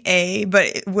 I think A,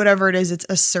 but whatever it is, it's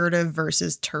assertive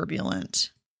versus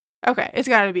turbulent. Okay, it's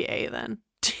got to be A then.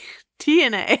 T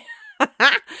and A.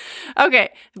 Okay,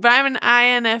 but I'm an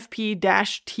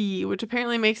INFP-T, which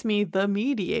apparently makes me the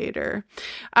mediator.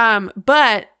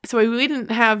 But so we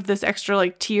didn't have this extra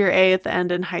like T or A at the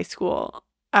end in high school.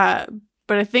 But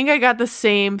I think I got the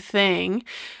same thing.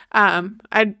 I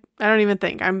don't even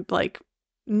think. I'm like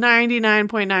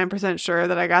 99.9% sure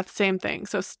that I got the same thing.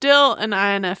 So still an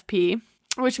INFP,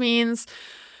 which means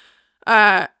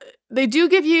they do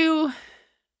give you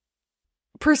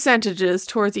percentages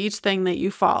towards each thing that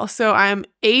you fall. So I'm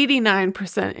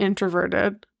 89%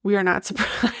 introverted. We are not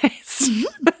surprised.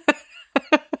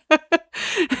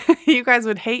 You guys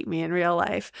would hate me in real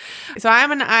life. So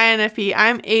I'm an INFP.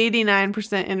 I'm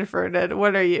 89% introverted.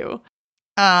 What are you?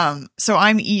 So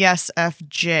I'm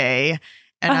ESFJ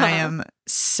and I am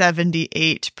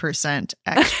 78%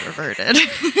 extroverted.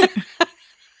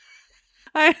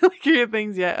 I don't look at your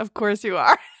things yet. Of course you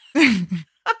are.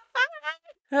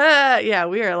 Yeah,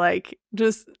 we are like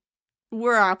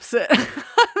we're opposite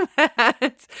on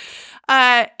that.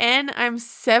 And I'm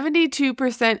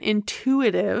 72%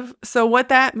 intuitive. So what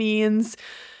that means,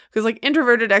 because like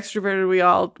introverted, extroverted, we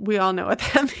all know what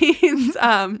that means.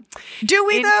 Do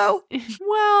we though?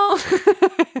 Well,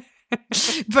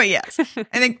 but yes,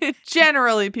 I think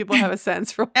generally people have a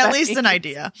sense for what at that least means. an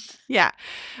idea. Yeah.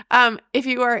 If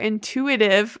you are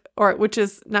intuitive, or which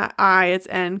is not I, it's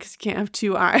N because you can't have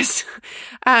two I's.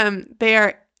 They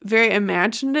are very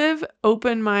imaginative,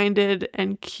 open-minded,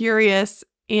 and curious.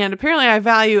 And apparently I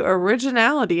value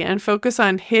originality and focus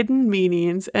on hidden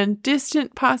meanings and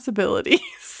distant possibilities.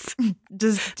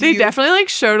 They definitely like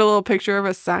showed a little picture of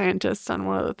a scientist on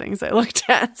one of the things I looked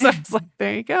at. So I was like,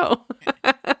 there you go.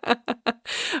 All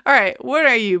right. What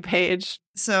are you, Paige?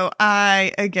 So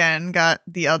I, again, got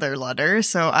the other letter.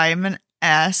 So I'm an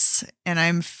S and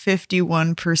I'm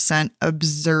 51%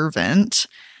 observant.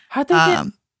 How'd they get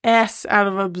S out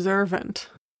of observant?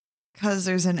 Because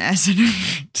there's an S in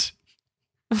it.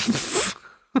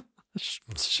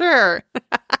 Sure.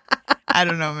 I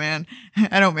don't know, man.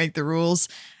 I don't make the rules.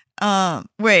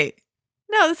 Wait.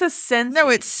 No, this is sensing. No,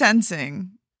 it's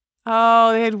sensing.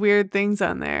 Oh, they had weird things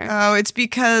on there. Oh, it's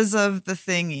because of the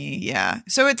thingy. Yeah.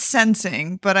 So it's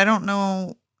sensing, but I don't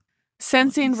know.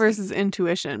 Sensing versus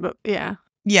intuition, but yeah.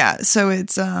 Yeah. So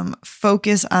it's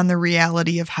focus on the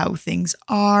reality of how things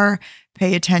are,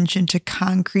 pay attention to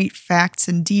concrete facts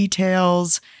and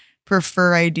details,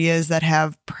 prefer ideas that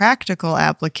have practical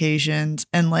applications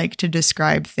and like to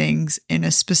describe things in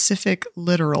a specific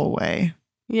literal way.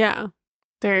 Yeah.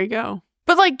 There you go.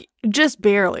 But like just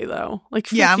barely though. Like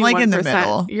 51%, yeah, I'm like in the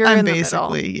middle. You're I'm in the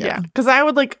basically, middle. yeah. Because I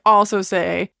would like also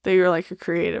say that you're like a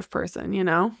creative person, you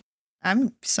know?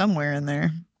 I'm somewhere in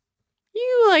there.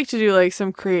 You like to do like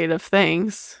some creative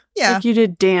things. Yeah. Like you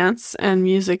did dance and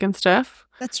music and stuff.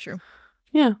 That's true.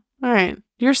 Yeah. All right.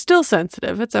 You're still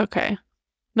sensitive. It's okay.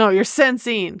 No, you're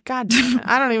sensing. God damn it.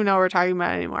 I don't even know what we're talking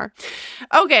about anymore.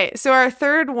 Okay. So our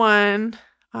third one,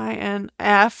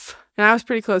 INF, and I was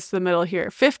pretty close to the middle here.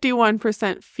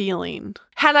 51% feeling.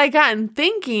 Had I gotten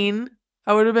thinking,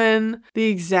 I would have been the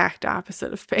exact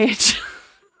opposite of Paige.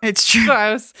 It's true. So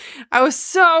I was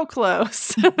so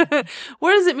close.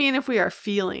 What does it mean if we are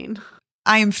feeling?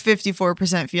 I am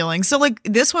 54% feeling. So like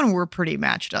this one, we're pretty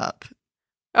matched up.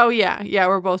 Oh, yeah. Yeah,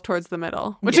 we're both towards the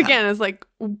middle, which Yeah. again is like,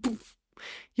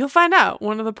 you'll find out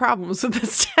one of the problems with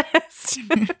this test.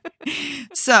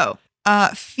 So,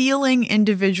 feeling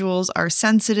individuals are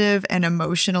sensitive and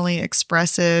emotionally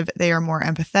expressive. They are more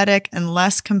empathetic and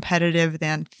less competitive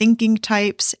than thinking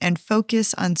types and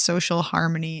focus on social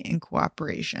harmony and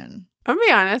cooperation. I'm gonna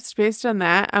be honest, based on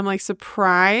that, I'm like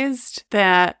surprised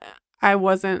that I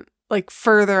wasn't like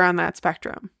further on that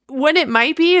spectrum. What it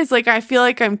might be is like I feel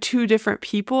like I'm two different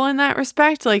people in that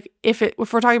respect. Like if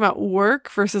we're talking about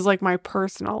work versus like my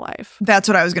personal life. That's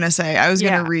what I was going to say. I was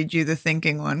going Yeah. to read you the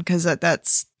thinking one because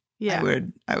that's, Yeah. I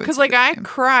would Because say like the I same.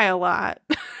 cry a lot.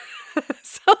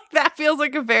 So like, that feels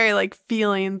like a very like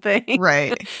feeling thing.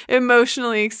 Right.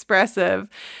 Emotionally expressive.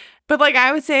 But like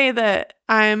I would say that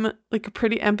I'm like a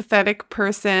pretty empathetic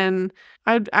person.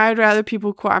 I'd rather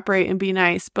people cooperate and be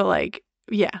nice, but like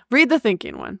yeah, read the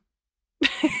thinking one.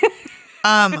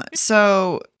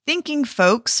 So thinking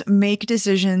folks make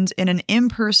decisions in an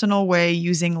impersonal way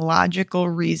using logical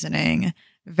reasoning,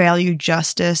 value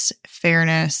justice,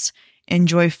 fairness,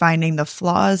 enjoy finding the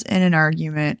flaws in an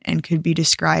argument, and could be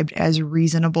described as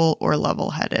reasonable or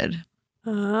level-headed.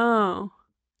 Oh.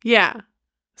 Yeah.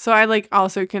 So I like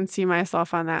also can see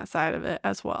myself on that side of it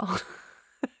as well.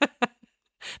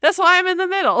 That's why I'm in the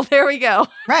middle. There we go.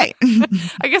 Right.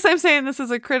 I guess I'm saying this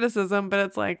is a criticism, but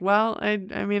it's like, well, I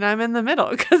mean, I'm in the middle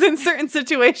because in certain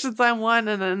situations I'm one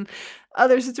and in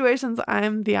other situations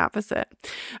I'm the opposite.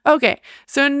 Okay.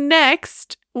 So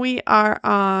next we are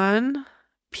on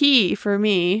P for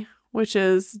me, which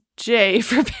is J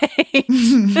for Paige.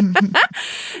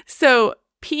 So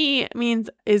P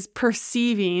is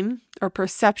perceiving or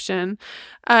perception.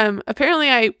 Apparently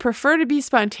I prefer to be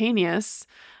spontaneous.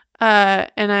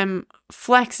 And I'm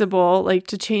flexible, like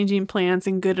to changing plans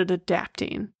and good at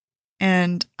adapting.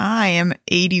 And I am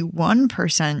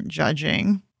 81%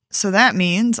 judging. So that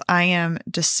means I am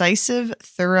decisive,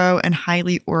 thorough, and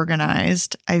highly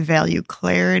organized. I value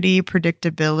clarity,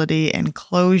 predictability, and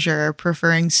closure,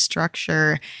 preferring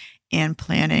structure and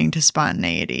planning to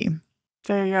spontaneity.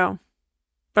 There you go.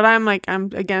 But I'm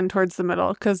again towards the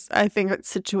middle because I think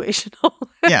it's situational.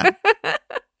 Yeah.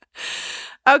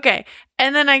 Okay.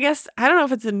 And then I guess, I don't know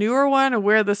if it's a newer one or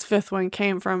where this fifth one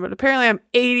came from, but apparently I'm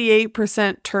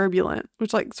 88% turbulent,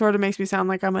 which like sort of makes me sound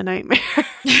like I'm a nightmare.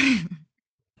 This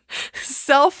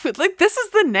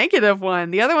is the negative one.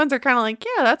 The other ones are kind of like,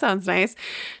 yeah, that sounds nice.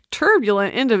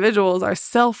 Turbulent individuals are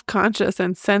self-conscious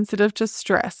and sensitive to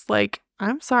stress. Like,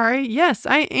 I'm sorry. Yes,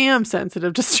 I am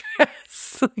sensitive to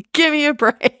stress. Give me a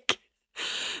break.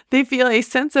 They feel a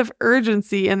sense of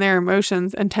urgency in their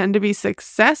emotions and tend to be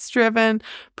success-driven,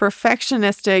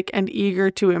 perfectionistic, and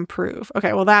eager to improve.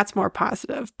 Okay, well, that's more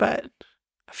positive, but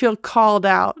I feel called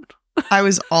out. I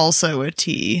was also a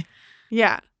T.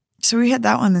 Yeah. So we had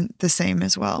that one the same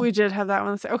as well. We did have that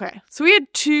one the same. Okay, so we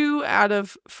had 2 out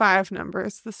of 5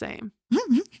 numbers the same.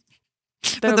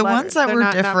 But the ones that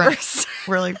were different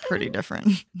were like pretty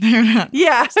different. They're not.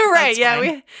 Yeah, So right. that's Yeah,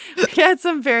 fine. we had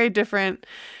some very different.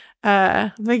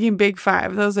 I'm thinking big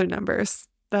 5. Those are numbers.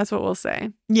 That's what we'll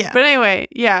say. Yeah. But anyway,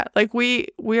 yeah, like we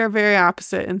are very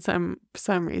opposite in some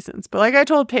reasons. But like I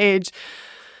told Paige,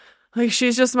 like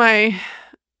she's just my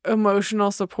emotional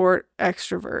support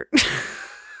extrovert.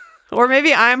 Or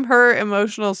maybe I'm her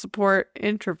emotional support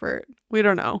introvert. We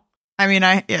don't know. I mean,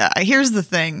 here's the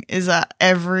thing is that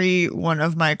every one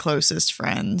of my closest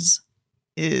friends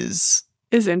is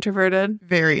Introverted.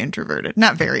 very introverted.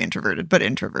 Not very introverted, but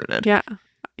introverted. Yeah.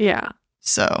 Yeah.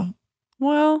 So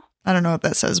Well, I don't know what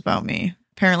that says about me.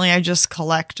 Apparently I just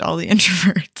collect all the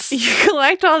introverts. you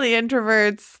collect all the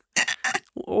introverts,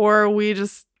 or we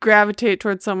just gravitate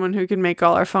towards someone who can make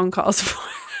all our phone calls for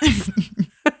us.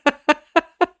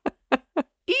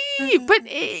 But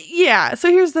yeah, so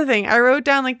here's the thing. I wrote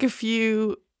down like a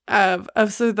few of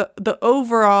so the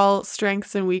overall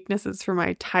strengths and weaknesses for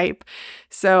my type.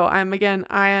 So I'm again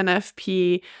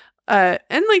INFP,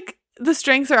 and like the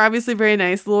strengths are obviously very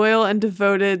nice: loyal and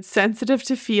devoted, sensitive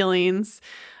to feelings.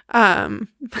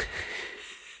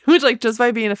 Which, like, just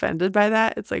by being offended by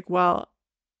that, it's like, well,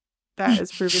 that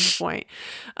is proving the point.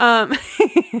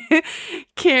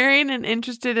 Caring and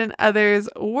interested in others,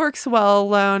 works well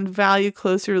alone, value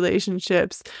close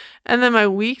relationships. And then my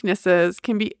weaknesses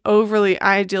can be overly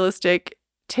idealistic,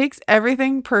 takes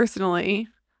everything personally.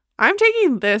 I'm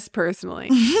taking this personally.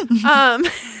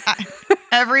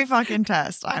 Every fucking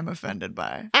test I'm offended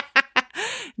by.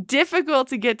 Difficult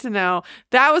to get to know.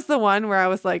 That was the one where I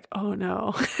was like, oh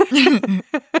no.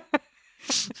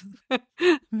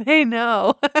 They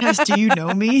know. Yes, do you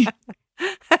know me?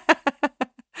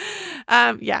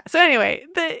 Yeah. So anyway,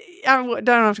 I don't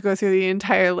have to go through the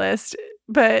entire list,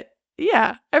 but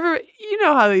yeah, you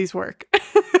know how these work.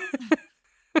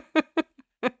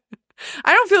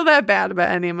 I don't feel that bad about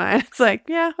any of mine. It's like,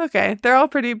 yeah, okay.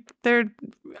 They're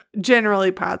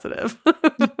generally positive.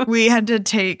 We had to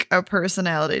take a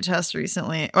personality test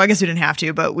recently. Well, I guess we didn't have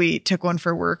to, but we took one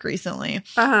for work recently.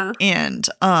 Uh-huh. And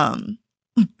I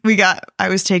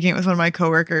was taking it with one of my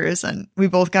coworkers, and we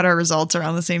both got our results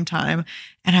around the same time.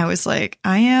 And I was like,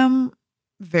 I am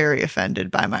very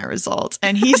offended by my results.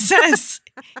 And he says,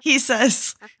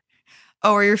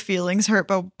 oh, are your feelings hurt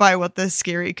by what the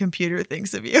scary computer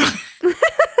thinks of you?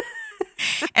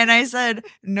 And I said,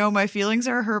 no, my feelings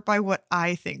are hurt by what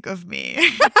I think of me.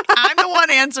 I'm the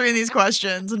one answering these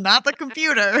questions, not the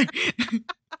computer.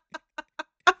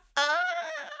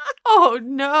 Oh,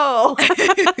 no.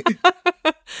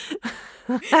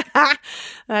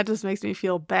 That just makes me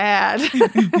feel bad.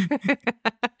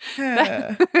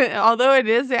 Although it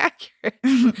is accurate.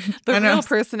 The real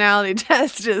personality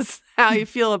test is how you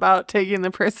feel about taking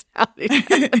the personality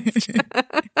test.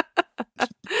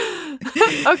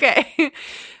 Okay.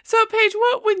 So, Paige,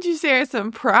 what would you say are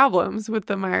some problems with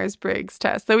the Myers-Briggs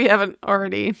test that we haven't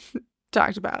already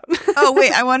talked about? Oh,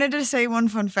 wait. I wanted to say one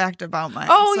fun fact about mine.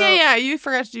 Oh, yeah. You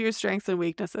forgot to do your strengths and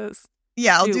weaknesses.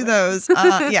 Yeah, I'll do those.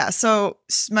 Yeah. So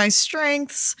my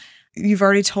strengths, you've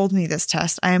already told me this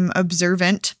test. I'm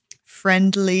observant,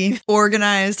 friendly,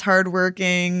 organized,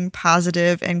 hardworking,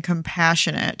 positive, and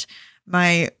compassionate.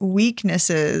 My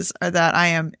weaknesses are that I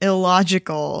am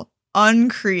illogical,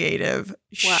 uncreative,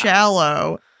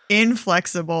 shallow,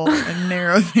 inflexible, and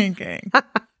narrow thinking.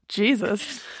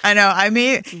 Jesus. I know.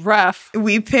 Rough.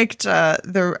 We picked I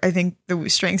think the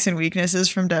strengths and weaknesses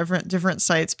from different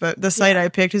sites, but the site I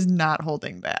picked is not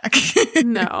holding back.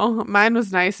 No, mine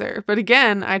was nicer. But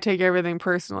again, I take everything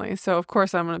personally. So of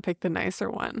course I'm going to pick the nicer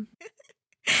one.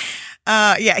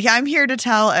 Yeah, I'm here to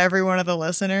tell every one of the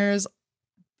listeners,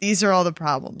 these are all the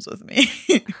problems with me.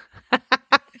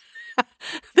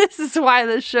 This is why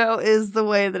the show is the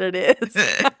way that it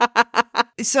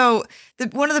is. So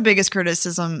one of the biggest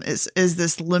criticism is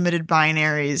this limited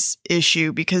binaries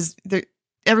issue, because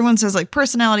everyone says like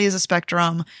personality is a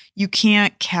spectrum. You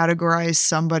can't categorize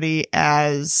somebody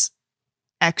as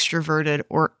extroverted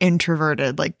or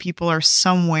introverted. Like people are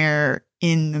somewhere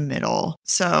in the middle.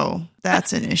 So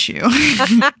that's an issue.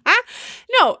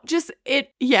 No, just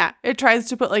it tries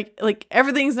to put like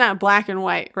everything's not black and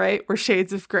white, right? We're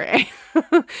shades of gray.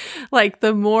 Like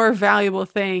the more valuable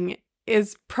thing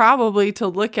is probably to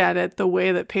look at it the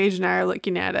way that Paige and I are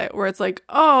looking at it, where it's like,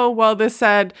 oh, well, this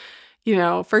said,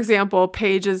 for example,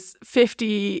 Paige is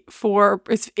 54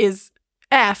 is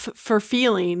F for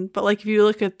feeling, but like if you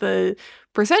look at the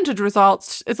percentage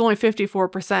results, it's only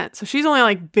 54%. So she's only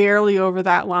like barely over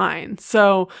that line.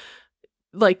 So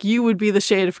like you would be the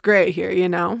shade of gray here,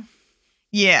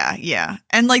 Yeah.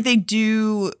 And like they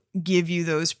do give you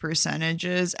those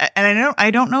percentages. And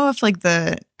I don't know if like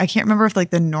I can't remember if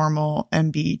like the normal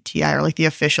MBTI or like the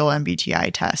official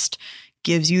MBTI test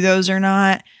gives you those or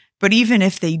not. But even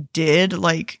if they did,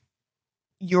 like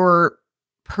your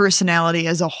personality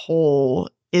as a whole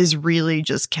is really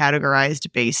just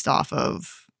categorized based off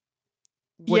of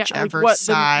whichever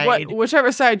side.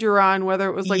 Whichever side you're on, whether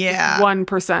it was like just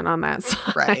 1% on that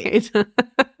side. Right.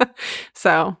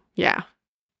 So, yeah.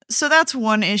 So that's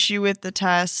one issue with the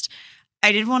test.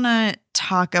 I did want to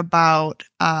talk about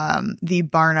the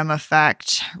Barnum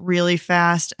effect really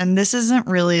fast. And this isn't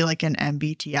really like an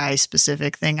MBTI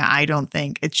specific thing, I don't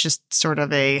think. It's just sort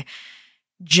of a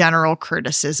general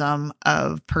criticism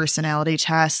of personality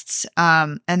tests.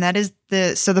 And that is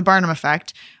the Barnum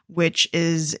effect, which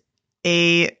is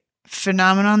a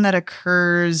phenomenon that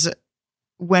occurs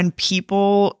when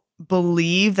people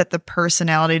believe that the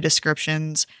personality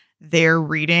descriptions their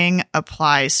reading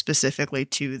applies specifically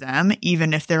to them,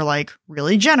 even if they're like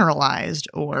really generalized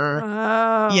or,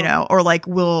 or like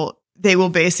they will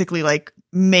basically like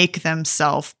make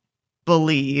themselves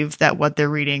believe that what they're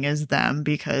reading is them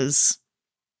because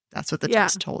that's what the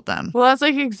test told them. Well, that's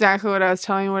like exactly what I was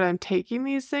telling you when I'm taking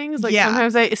these things. Like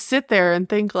sometimes I sit there and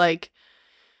think like,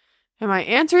 am I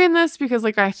answering this because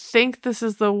like I think this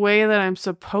is the way that I'm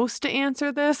supposed to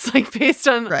answer this, like based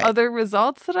on other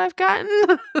results that I've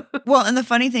gotten? Well, and the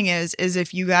funny thing is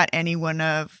if you got any one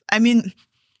of, I mean,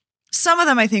 some of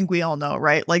them I think we all know,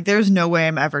 right? Like there's no way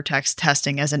I'm ever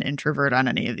testing as an introvert on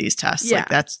any of these tests. Yeah.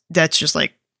 Like that's just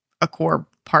like a core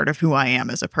part of who I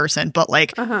am as a person. But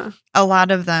like a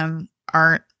lot of them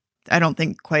aren't, I don't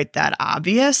think, quite that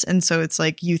obvious. And so it's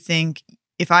like you think,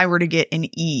 if I were to get an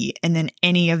E and then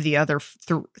any of the other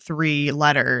three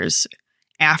letters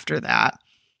after that,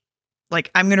 like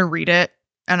I'm going to read it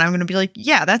and I'm going to be like,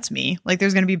 yeah, that's me. Like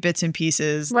there's going to be bits and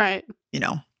pieces, right?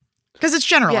 Because it's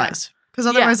generalized. Because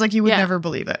otherwise, like you would never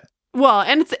believe it. Well,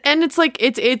 and it's like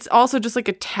it's also just like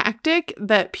a tactic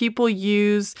that people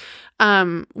use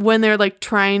when they're like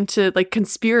trying to like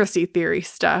conspiracy theory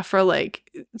stuff or like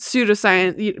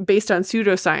pseudoscience based on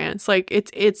pseudoscience. Like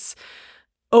it's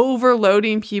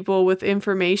overloading people with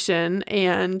information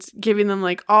and giving them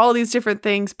like all these different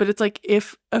things. But it's like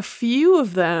if a few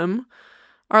of them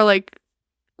are like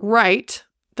right,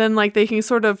 then like they can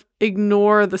sort of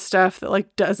ignore the stuff that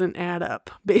like doesn't add up,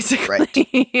 basically.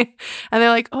 Right. And they're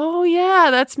like, oh yeah,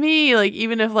 that's me. Like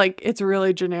even if like it's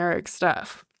really generic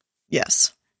stuff.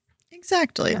 Yes,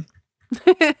 exactly.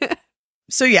 Yeah.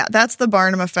 So yeah, that's the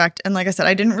Barnum effect. And like I said,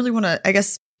 I didn't really want to, I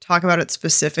guess, talk about it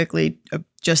specifically,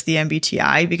 just the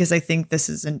MBTI, because I think this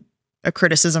is a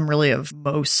criticism really of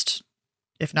most,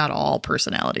 if not all,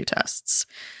 personality tests.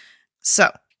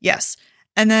 So yes.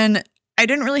 And then I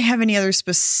didn't really have any other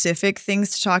specific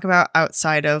things to talk about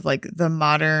outside of like the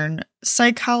modern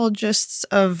psychologists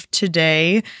of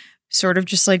today, sort of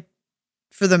just like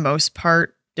for the most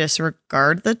part,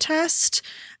 disregard the test.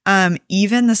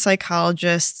 Even the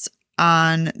psychologists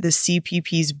on the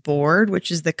CPP's board,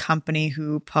 which is the company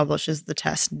who publishes the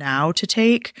test now to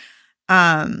take,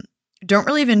 don't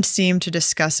really even seem to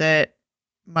discuss it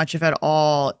much of at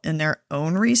all in their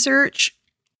own research.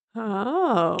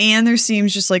 Oh. And there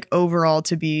seems just like overall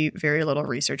to be very little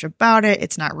research about it.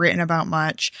 It's not written about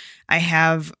much. I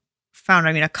have found,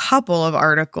 a couple of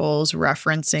articles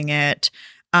referencing it,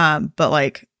 but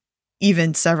like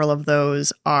even several of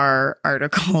those are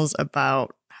articles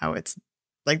about how it's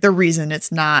like the reason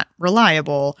it's not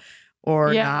reliable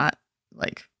or not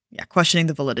like, questioning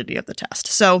the validity of the test.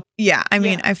 So yeah,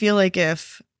 I feel like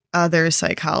if other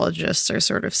psychologists are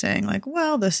sort of saying like,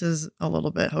 well, this is a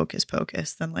little bit hocus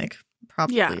pocus, then like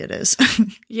probably it is.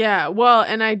 Yeah. Well,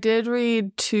 and I did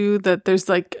read too that there's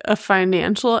like a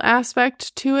financial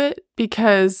aspect to it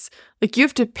because like you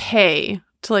have to pay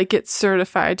to like get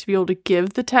certified to be able to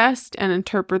give the test and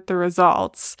interpret the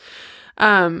results.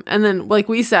 And then like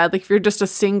we said, like if you're just a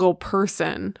single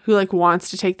person who like wants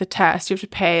to take the test, you have to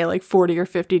pay like $40 or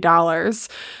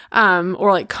 $50.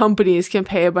 Or like companies can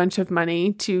pay a bunch of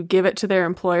money to give it to their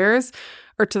employers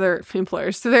or to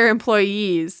their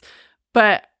employees.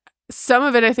 But some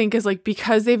of it I think is like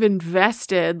because they've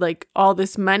invested like all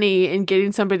this money in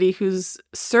getting somebody who's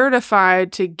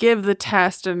certified to give the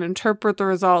test and interpret the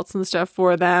results and stuff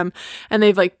for them, and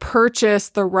they've like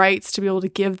purchased the rights to be able to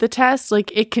give the test,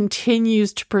 like it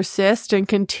continues to persist and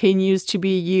continues to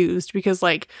be used because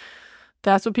like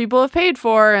that's what people have paid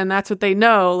for and that's what they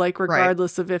know, like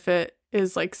regardless of if it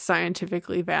is like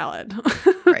scientifically valid.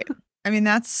 Right.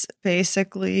 That's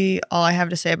basically all I have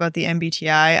to say about the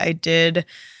MBTI. I did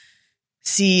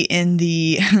see in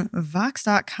the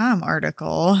Vox.com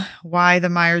article why the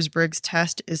Myers-Briggs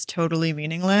test is totally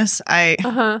meaningless. I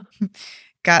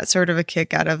got sort of a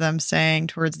kick out of them saying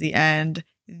towards the end,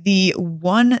 the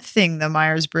one thing the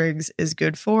Myers-Briggs is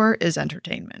good for is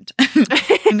entertainment.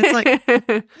 And it's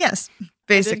like, yes,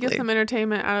 basically. I did get some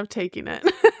entertainment out of taking it.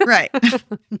 Right.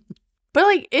 But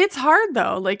like, it's hard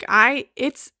though. Like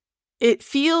it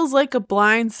feels like a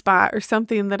blind spot or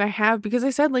something that I have because I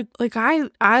said like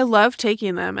I love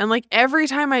taking them. And like every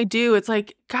time I do, it's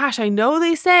like, gosh, I know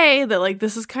they say that like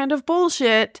this is kind of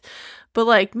bullshit, but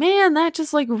like, man, that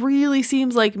just like really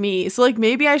seems like me. So like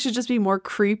maybe I should just be more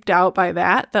creeped out by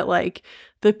that like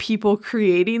the people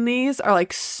creating these are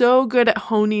like so good at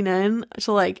honing in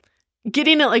to like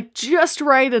getting it like just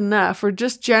right enough or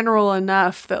just general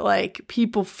enough that like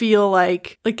people feel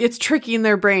like it's tricking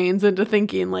their brains into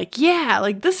thinking like, yeah,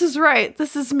 like this is right,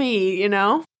 this is me, you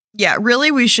know? Yeah, really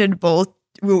we should both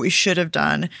what we should have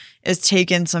done is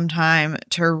taken some time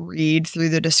to read through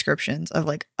the descriptions of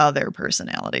like other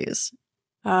personalities.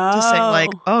 To say like,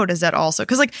 oh, does that also?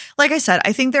 Because like I said,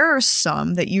 I think there are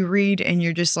some that you read and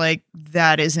you're just like,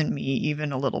 that isn't me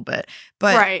even a little bit.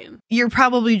 But you're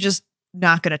probably just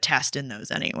not going to test in those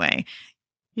anyway.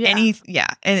 Yeah.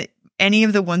 And any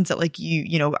of the ones that like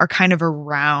you know are kind of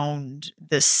around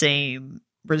the same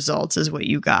results as what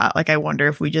you got. Like I wonder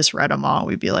if we just read them all,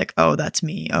 we'd be like, oh, that's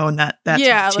me. Oh, and that's me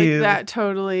too. Like that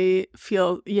totally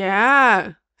feels.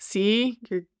 Yeah. See,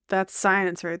 that's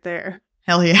science right there.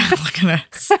 Hell yeah. Look at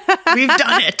us. We've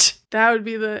done it. That would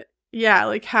be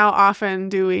like how often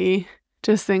do we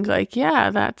just think like,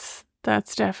 yeah, that's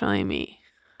definitely me.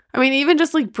 I mean, even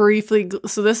just like briefly,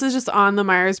 so this is just on the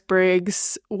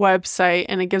Myers-Briggs website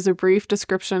and it gives a brief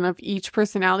description of each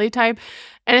personality type.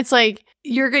 And it's like,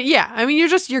 you're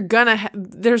gonna,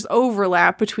 there's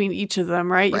overlap between each of them,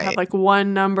 right? You have like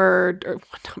one letter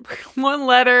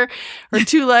or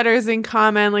two letters in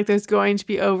common. Like there's going to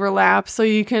be overlap. So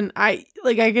I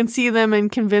can see them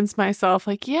and convince myself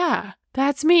like, yeah,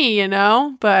 that's me, you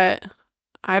know? But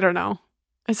I don't know.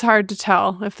 It's hard to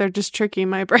tell if they're just tricking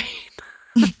my brain.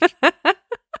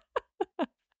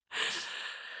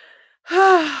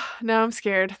 Now I'm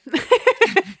scared.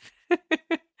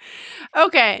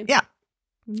 Okay.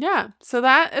 Yeah. So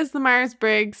that is the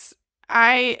Myers-Briggs.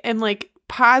 I am like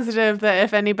positive that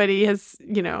if anybody has,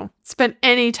 you know, spent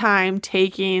any time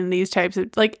taking these types of,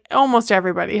 like almost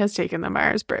everybody has taken the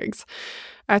Myers-Briggs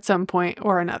at some point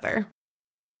or another.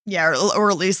 Yeah,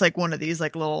 or at least like one of these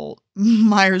like little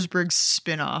Myers-Briggs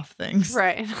spin-off things.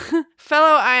 Right.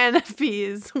 Fellow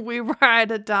INFPs, we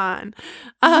ride at dawn.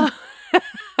 We're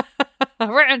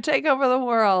going to take over the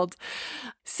world.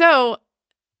 So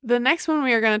the next one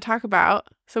we are going to talk about,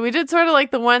 so we did sort of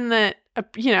like the one that,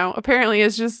 you know, apparently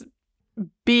is just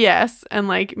BS and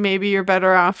like maybe you're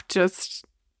better off just,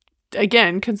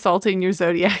 again, consulting your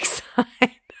zodiac sign.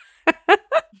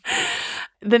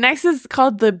 The next is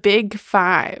called the Big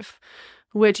Five,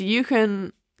 which you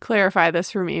can clarify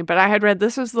this for me, but I had read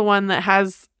this was the one that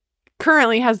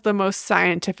currently has the most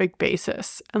scientific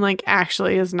basis and like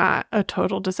actually is not a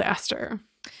total disaster.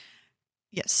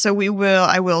 Yes, so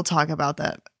I will talk about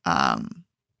that. I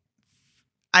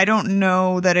don't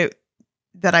know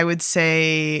that I would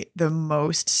say the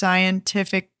most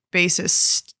scientific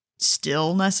basis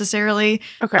still necessarily.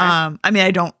 Okay. I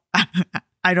mean,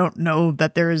 I don't know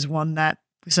that there is one that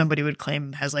somebody would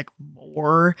claim has like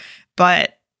more,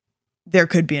 but there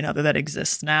could be another that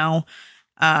exists now.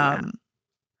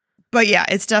 But yeah,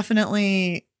 it's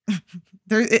definitely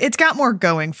it's got more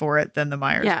going for it than the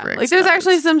Myers-Briggs. Yeah, like there's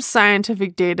actually some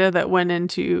scientific data that went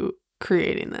into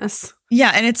creating this.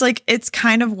 Yeah, and it's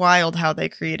kind of wild how they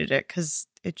created it because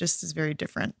it just is very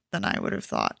different than I would have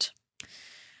thought.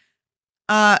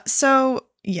 So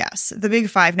yes, the Big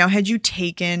Five. Now, had you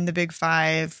taken the Big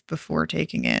Five before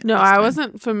taking it? No, I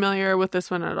wasn't familiar with this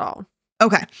one at all.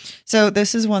 Okay. So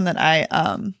this is one that I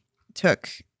took.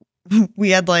 We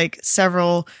had like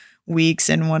several weeks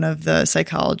in one of the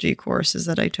psychology courses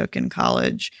that I took in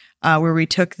college where we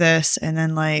took this and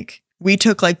then like we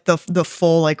took like the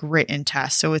full like written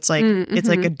test. So it's like it's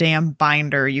like a damn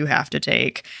binder you have to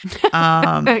take.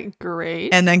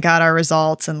 Great. And then got our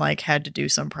results and like had to do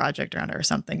some project around it or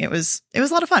something. It was a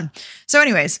lot of fun. So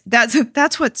anyways,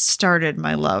 that's what started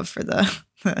my love for the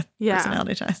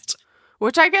personality test.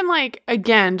 Which I can like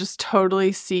again just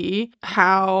totally see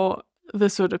how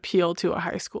this would appeal to a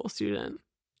high school student.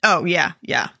 Oh yeah,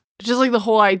 yeah. Just like the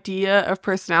whole idea of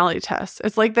personality tests.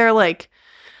 It's like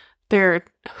they're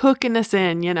hooking us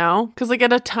in, you know? Because like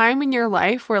at a time in your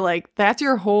life where like that's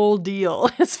your whole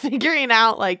deal is figuring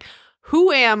out like,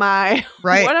 who am I?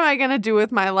 Right. What am I going to do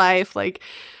with my life? Like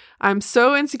I'm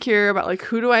so insecure about like,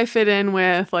 who do I fit in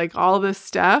with? Like all this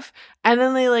stuff. And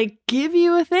then they like give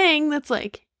you a thing that's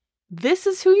like, this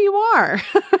is who you are.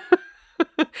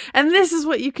 And this is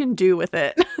what you can do with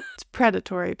it. It's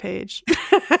predatory, Paige.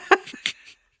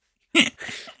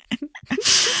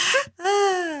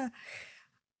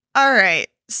 All right.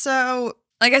 So,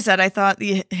 like I said, I thought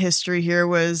the history here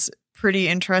was pretty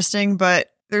interesting,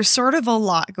 but there's sort of a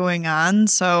lot going on.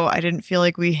 So I didn't feel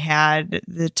like we had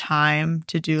the time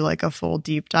to do like a full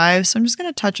deep dive. So I'm just going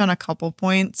to touch on a couple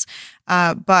points.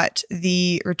 But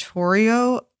the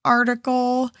Retorio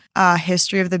article,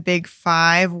 History of the Big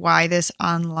Five, Why This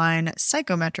Online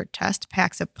Psychometric Test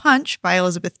Packs a Punch by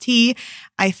Elizabeth T.,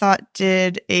 I thought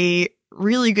did a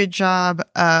really good job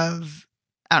of,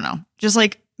 I don't know, just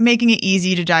like making it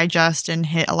easy to digest and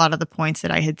hit a lot of the points that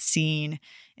I had seen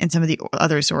in some of the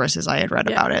other sources I had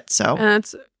read about it. So, and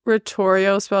it's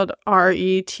Retorio, spelled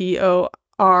Retorio.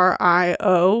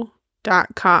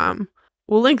 www.thebrightlife.com.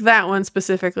 We'll link that one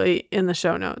specifically in the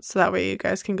show notes, so that way you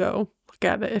guys can go look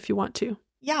at it if you want to.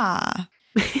 Yeah.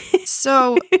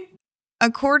 So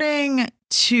according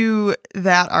to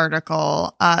that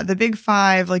article, the Big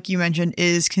Five, like you mentioned,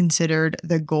 is considered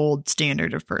the gold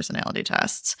standard of personality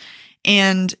tests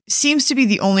and seems to be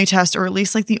the only test, or at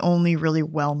least like the only really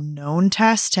well-known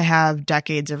test to have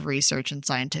decades of research and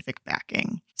scientific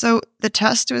backing. So the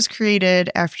test was created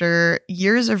after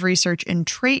years of research in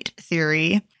trait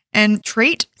theory, and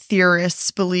trait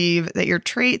theorists believe that your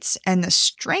traits and the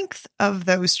strength of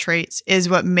those traits is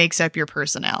what makes up your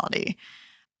personality.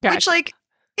 Gotcha. Which, like,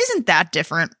 isn't that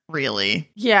different, really?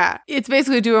 Yeah, it's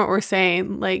basically doing what we're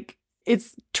saying. Like,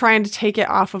 it's trying to take it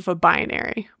off of a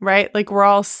binary, right? Like, we're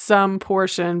all some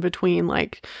portion between,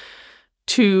 like,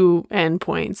 two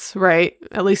endpoints, right?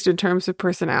 At least in terms of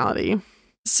personality.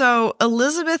 So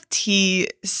Elizabeth T.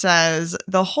 says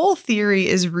the whole theory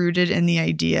is rooted in the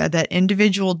idea that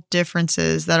individual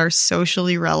differences that are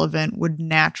socially relevant would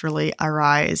naturally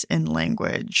arise in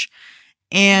language.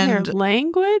 And Their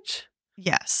language?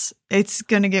 yes, it's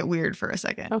going to get weird for a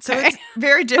second. Okay. So it's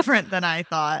very different than I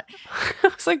thought. I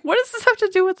was like, what does this have to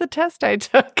do with the test I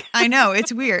took? I know,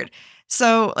 it's weird.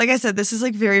 So like I said, this is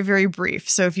like very, very brief.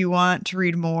 So if you want to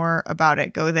read more about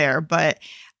it, go there. But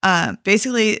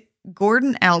basically,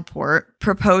 Gordon Allport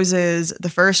proposes the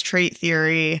first trait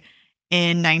theory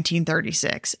in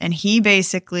 1936. And he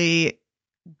basically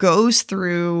goes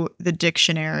through the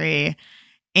dictionary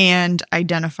and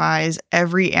identifies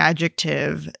every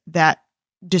adjective that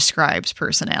describes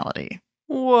personality.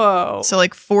 Whoa. So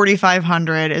like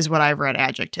 4,500 is what I've read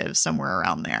adjectives, somewhere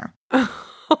around there.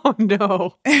 Oh,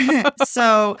 no.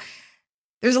 So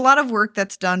there's a lot of work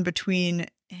that's done between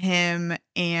him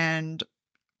and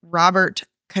Robert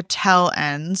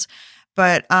Cattell-Enns,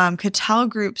 but Cattell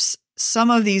groups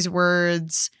some of these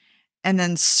words and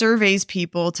then surveys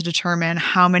people to determine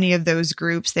how many of those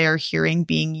groups they are hearing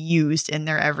being used in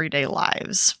their everyday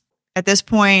lives. At this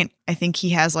point, I think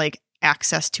he has like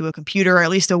access to a computer, or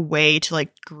at least a way to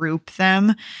like group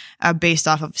them based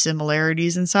off of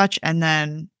similarities and such. And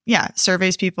then, yeah,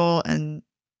 surveys people, and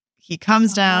he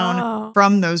comes down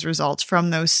from those results,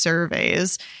 from those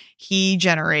surveys. He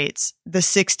generates the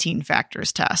 16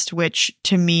 factors test, which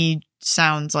to me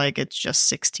sounds like it's just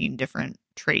 16 different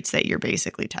traits that you're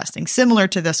basically testing, similar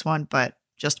to this one, but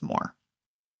just more.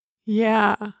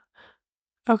 Yeah.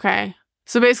 Okay.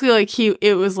 So basically, like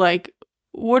it was like,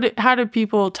 how do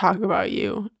people talk about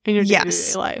you in your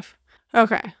day-to-day life?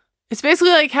 Okay. It's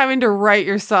basically like having to write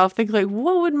yourself, think like,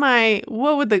 what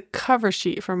would the cover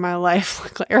sheet for my life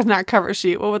look like? Or not cover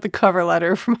sheet, what would the cover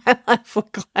letter for my life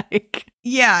look like?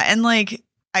 Yeah. And like,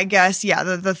 I guess, yeah,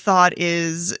 the thought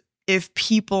is if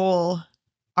people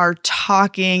are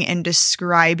talking and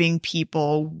describing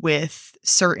people with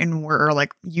certain word,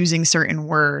 like using certain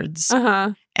words,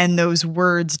 and those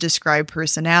words describe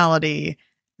personality,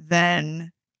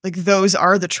 then like those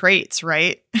are the traits,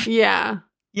 right? Yeah.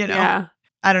 You know? Yeah.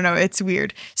 I don't know. It's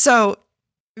weird. So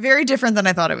very different than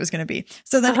I thought it was going to be.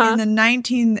 So then in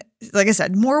the like I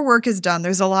said, more work is done.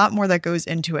 There's a lot more that goes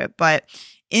into it. But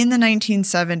in the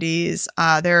 1970s,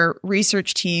 there are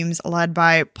research teams led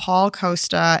by Paul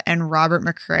Costa and Robert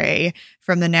McCrae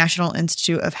from the National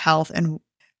Institute of Health and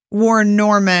Warren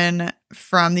Norman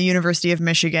from the University of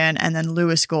Michigan, and then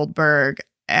Louis Goldberg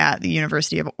at the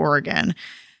University of Oregon.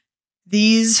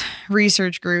 These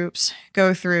research groups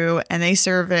go through and they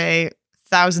survey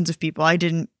thousands of people. I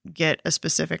didn't get a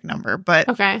specific number, but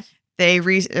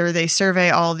they survey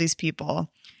all of these people.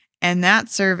 And that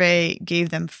survey gave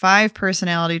them 5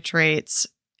 personality traits.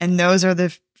 And those are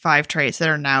the 5 traits that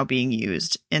are now being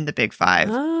used in the Big Five.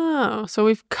 Oh, so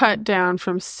we've cut down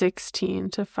from 16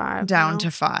 to 5. Down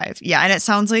to 5. Yeah. And it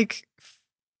sounds like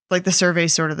the survey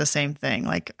is sort of the same thing.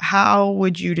 Like, how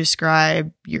would you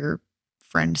describe your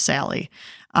friend Sally?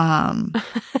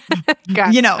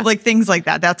 Gotcha. You know, like things like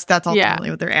that. That's ultimately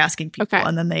what they're asking people. Okay.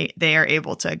 And then they are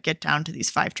able to get down to these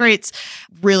 5 traits.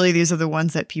 Really, these are the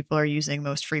ones that people are using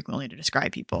most frequently to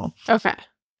describe people. Okay.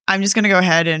 I'm just going to go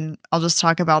ahead and I'll just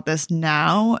talk about this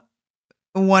now.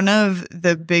 One of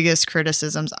the biggest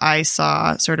criticisms I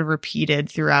saw sort of repeated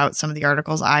throughout some of the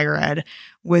articles I read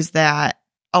was that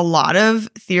a lot of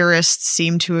theorists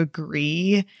seem to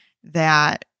agree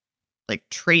that like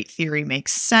trait theory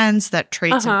makes sense, that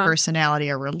traits and personality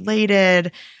are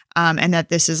related, and that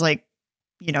this is like,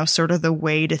 you know, sort of the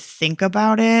way to think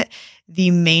about it.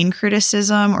 The main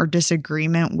criticism or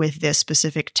disagreement with this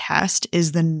specific test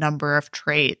is the number of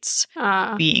traits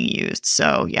being used.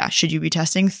 So yeah, should you be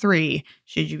testing 3?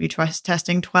 Should you be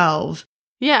testing 12?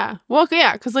 Yeah. Well,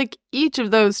 yeah, because like each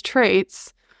of those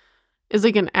traits is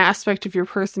like an aspect of your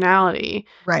personality.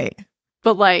 Right.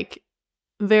 But like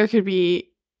there could be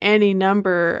any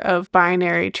number of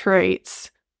binary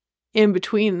traits in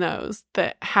between those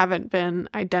that haven't been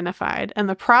identified. And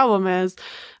the problem is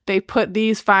they put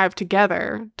these 5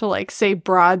 together to like say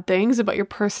broad things about your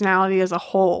personality as a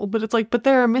whole. But it's like, but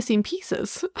there are missing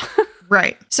pieces.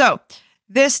 Right. So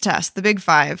this test, the Big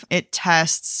 5, it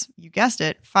tests, you guessed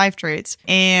it, 5 traits.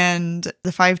 And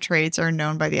the 5 traits are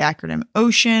known by the acronym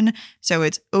OCEAN. So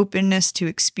it's openness to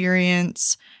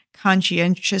experience,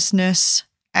 conscientiousness,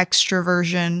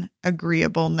 extroversion,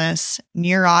 agreeableness,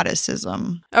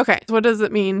 neuroticism. Okay. So what does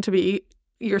it mean to be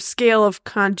your scale of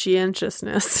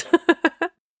conscientiousness?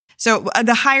 So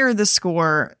the higher the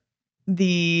score,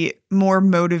 the more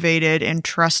motivated and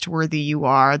trustworthy you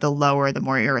are, the lower, the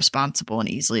more irresponsible and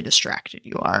easily distracted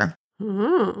you are.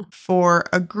 Mm-hmm. For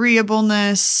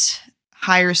agreeableness,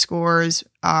 higher scores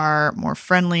are more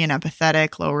friendly and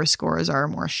empathetic. Lower scores are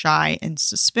more shy and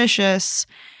suspicious.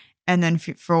 And then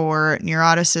for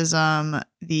neuroticism,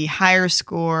 the higher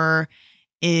score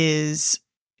is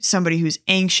somebody who's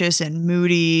anxious and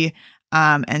moody.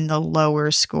 And the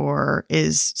lower score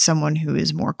is someone who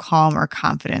is more calm or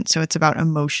confident. So it's about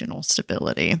emotional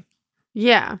stability.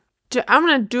 Yeah. I'm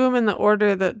going to do them in the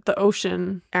order that the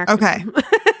OCEAN acronym. Okay.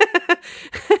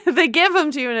 They give them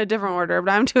to you in a different order,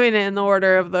 but I'm doing it in the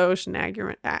order of the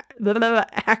OCEAN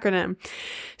acronym.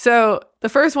 So the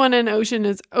first one in OCEAN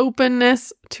is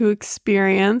openness to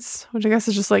experience, which I guess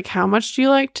is just like, how much do you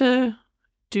like to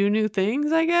do new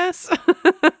things, I guess?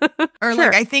 Or Sure.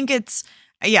 like, I think it's,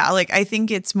 yeah, like I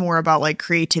think it's more about like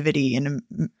creativity and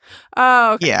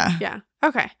Oh, okay. yeah. Yeah.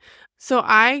 Okay. So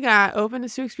I got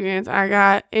openness to experience. I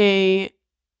got a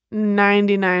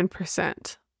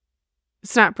 99%.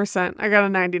 It's not percent. I got a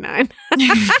 99.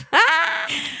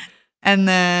 And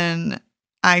then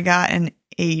I got an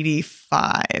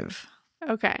 85.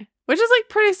 Okay. Which is like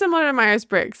pretty similar to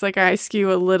Myers-Briggs. Like I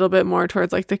skew a little bit more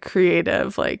towards like the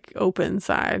creative, like open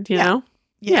side, you know?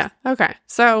 Yeah. Okay.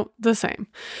 So the same.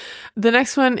 The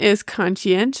next one is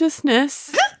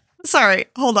conscientiousness. Sorry,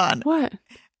 hold on. What?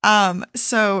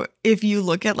 So if you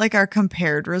look at like our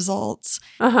compared results,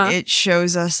 it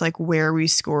shows us like where we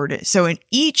scored it. So in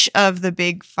each of the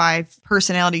Big 5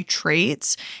 personality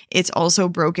traits, it's also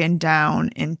broken down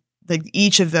in like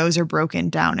each of those are broken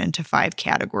down into 5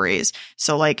 categories.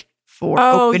 So like for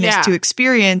openness to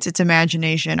experience, it's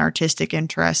imagination, artistic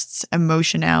interests,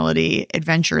 emotionality,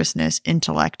 adventurousness,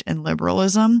 intellect, and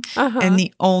liberalism. And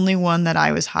the only one that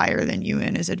I was higher than you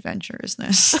in is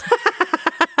adventurousness.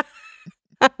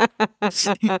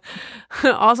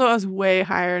 Also, I was way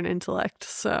higher in intellect,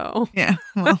 so yeah.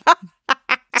 Well,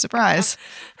 surprise.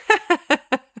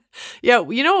 Yeah,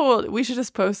 you know, we should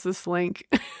just post this link.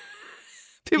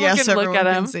 People can look at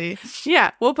them. See.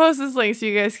 Yeah, we'll post this link so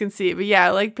you guys can see. But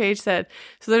yeah, like Paige said,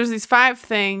 so there's these 5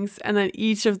 things, and then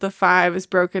each of the 5 is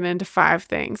broken into 5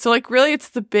 things. So like, really, it's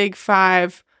the Big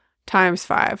 5 times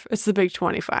 5. It's the Big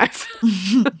 25.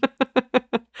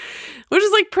 Which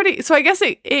is like pretty, so I guess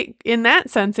it in that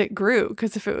sense it grew,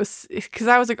 because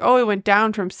I was like, oh, it went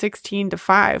down from 16 to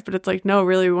 5, but it's like, no,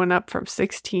 really went up from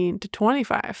 16 to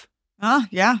 25. Oh,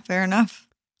 yeah, fair enough.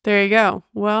 There you go.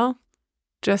 Well,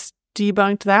 just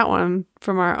debunked that one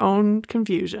from our own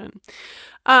confusion.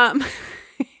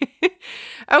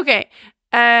 Okay.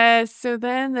 So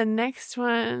then the next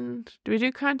one, do we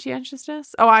do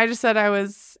conscientiousness? Oh, I just said I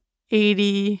was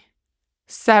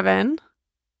 87.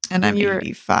 And I'm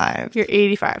 85. You're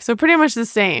 85. So pretty much the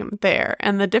same there.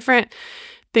 And the different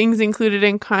things included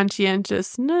in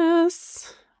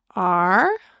conscientiousness are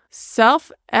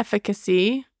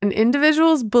self-efficacy, an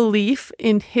individual's belief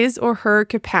in his or her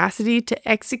capacity to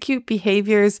execute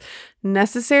behaviors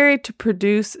necessary to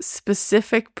produce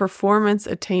specific performance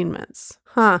attainments.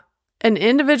 An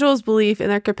individual's belief in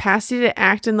their capacity to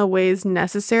act in the ways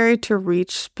necessary to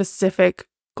reach specific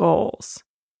goals.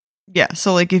 Yeah,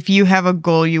 so like if you have a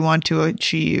goal you want to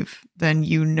achieve, then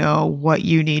you know what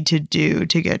you need to do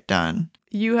to get done.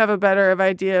 You have a better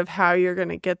idea of how you're going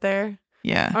to get there?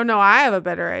 Yeah. Oh, no, I have a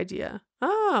better idea.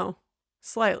 Oh,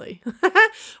 slightly.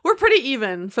 We're pretty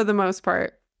even for the most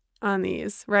part on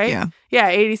these, right? Yeah. Yeah,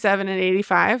 87 and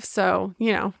 85. So,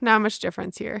 you know, not much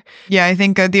difference here. Yeah, I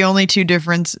think the only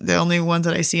ones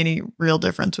that I see any real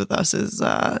difference with us is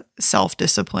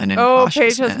self-discipline and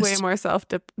cautiousness. Paige has way more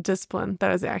self-discipline.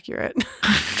 That is accurate.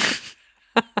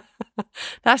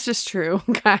 That's just true,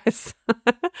 guys.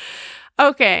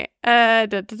 Okay.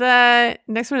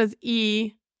 Next one is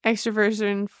E,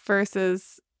 extroversion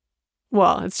versus,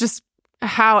 well, it's just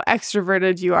how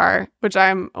extroverted you are, which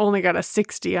I'm only got a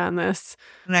 60 on this.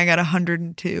 And I got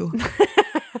 102.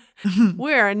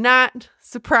 We are not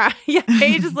surprised. Yeah,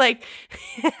 Paige is like,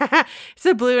 it's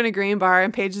a blue and a green bar,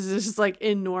 and Paige's is just like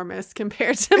enormous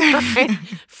compared to mine.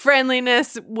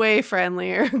 Friendliness, way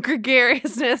friendlier.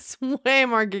 Gregariousness, way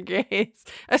more gregarious.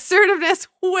 Assertiveness,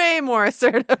 way more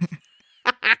assertive.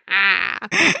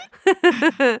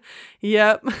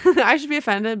 Yep. I should be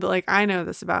offended, but like I know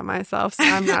this about myself, so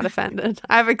I'm not offended.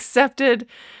 I've accepted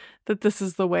that this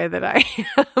is the way that I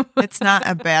am. It's not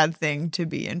a bad thing to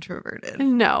be introverted.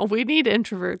 No, we need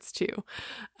introverts too.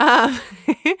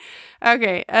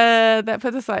 Okay, that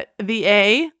puts us at the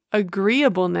A,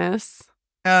 agreeableness.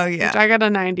 Oh, yeah. Which I got a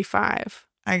 95.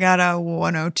 I got a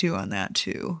 102 on that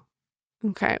too.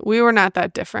 Okay, we were not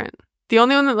that different. The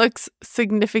only one that looks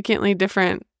significantly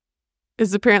different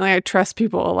is apparently I trust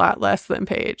people a lot less than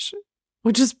Paige,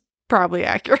 which is probably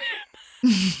accurate.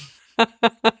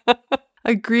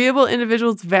 Agreeable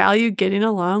individuals value getting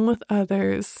along with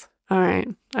others. All right.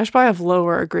 I should probably have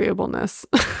lower agreeableness.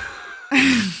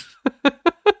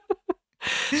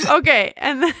 Okay.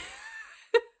 And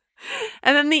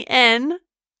then the N,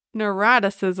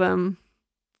 neuroticism.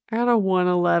 I got a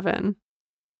 111.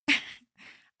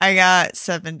 I got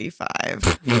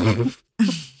 75.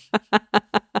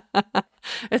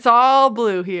 It's all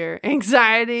blue here.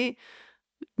 Anxiety,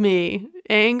 me.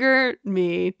 Anger,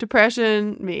 me.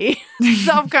 Depression, me.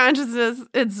 Self-consciousness,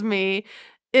 it's me.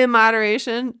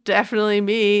 Immoderation, definitely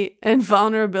me. And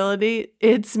vulnerability,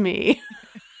 it's me.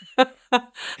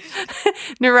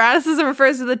 Neuroticism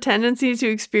refers to the tendency to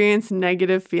experience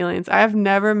negative feelings. I have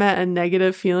never met a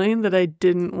negative feeling that I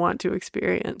didn't want to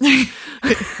experience.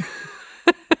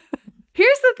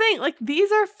 Here's the thing, like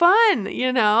these are fun,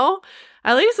 you know?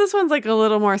 At least this one's like a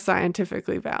little more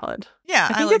scientifically valid. Yeah.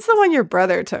 I think it's the one your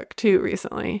brother took too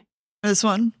recently. This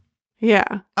one? Yeah.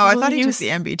 Oh, I thought he took the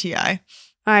MBTI.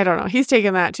 I don't know. He's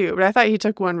taken that too, but I thought he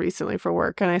took one recently for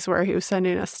work, and I swear he was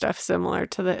sending us stuff similar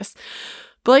to this.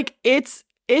 But like it's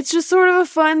just sort of a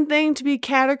fun thing to be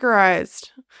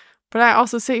categorized. But I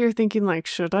also sit here thinking like,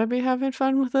 should I be having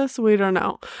fun with this? We don't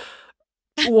know.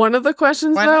 One of the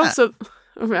questions though, so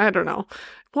I don't know.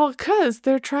 Well, because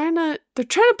they're trying to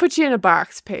put you in a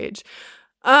box, Paige.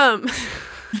 And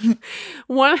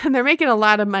they're making a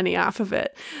lot of money off of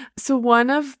it. So one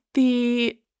of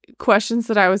the questions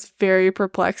that I was very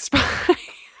perplexed by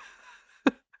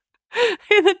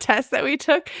in the test that we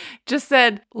took just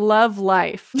said, love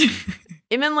life.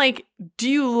 And then like, do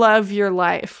you love your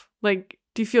life? Like,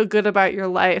 do you feel good about your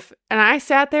life? And I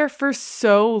sat there for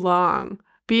so long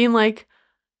being like,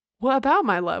 what about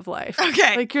my love life?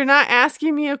 Okay. Like, you're not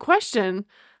asking me a question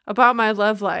about my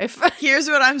love life. Here's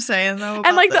what I'm saying, though.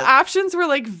 And, like, the options were,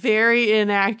 like, very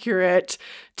inaccurate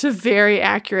to very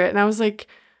accurate. And I was like,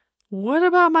 what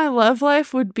about my love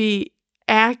life would be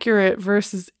accurate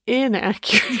versus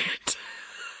inaccurate?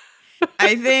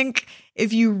 I think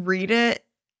if you read it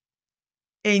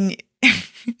and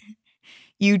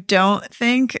you don't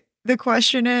think the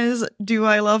question is, do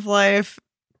I love life?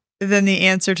 Then the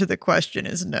answer to the question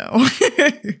is no.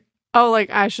 Oh,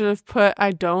 like I should have put I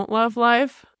don't love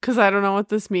life because I don't know what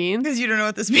this means. Because you don't know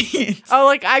what this means. Oh,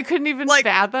 like I couldn't even like,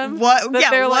 fathom what? that Yeah,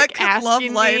 they're what like could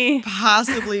asking love life me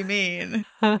possibly mean?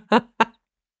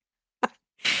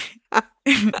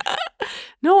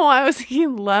 No, I was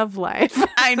thinking love life.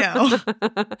 I know.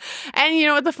 And you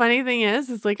know what the funny thing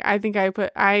is like I think I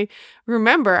put either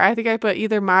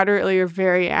moderately or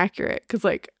very accurate because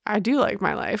like I do like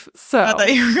my life. So I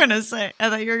thought you were gonna say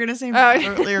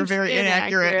moderately or very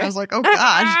inaccurate. I was like, oh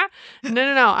god.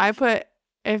 No. I put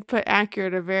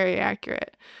accurate or very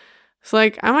accurate. So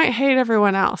like I might hate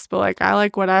everyone else, but like I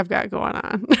like what I've got going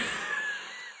on.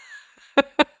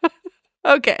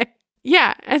 Okay.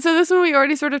 Yeah. And so this one we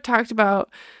already sort of talked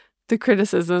about the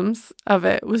criticisms of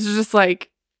it was just like,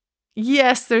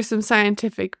 yes, there's some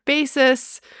scientific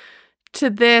basis to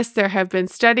this. There have been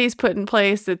studies put in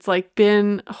place. It's like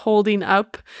been holding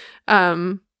up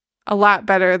a lot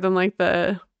better than like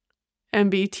the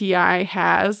MBTI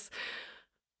has.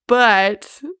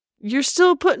 But you're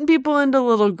still putting people into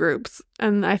little groups.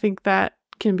 And I think that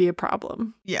can be a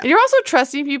problem. Yeah. And you're also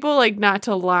trusting people like not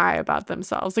to lie about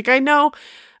themselves. Like I know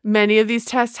many of these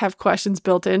tests have questions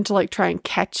built in to like try and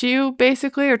catch you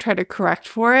basically or try to correct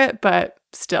for it, but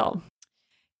still.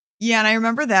 Yeah, and I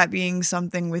remember that being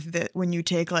something with it when you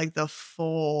take like the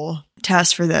full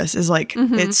test for this is like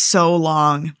it's so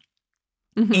long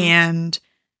and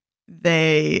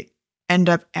they end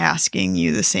up asking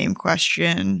you the same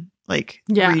question like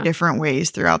 3 different ways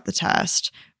throughout the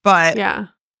test. But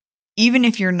even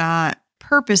if you're not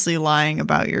purposely lying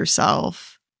about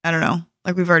yourself, I don't know.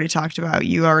 Like we've already talked about,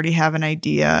 you already have an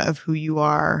idea of who you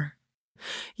are.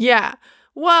 Yeah.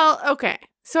 Well, okay.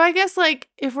 So I guess, like,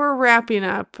 if we're wrapping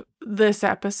up this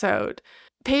episode,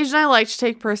 Paige and I like to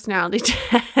take personality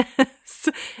tests.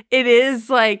 It is,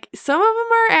 like, some of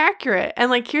them are accurate.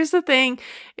 And, like, here's the thing,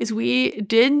 is we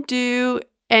didn't do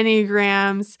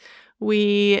Enneagrams,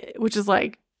 which is,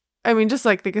 like, I mean, just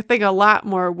like I think a lot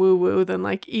more woo-woo than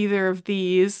like either of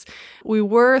these. We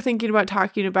were thinking about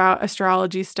talking about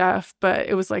astrology stuff, but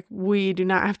it was like, we do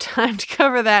not have time to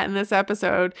cover that in this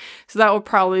episode. So that will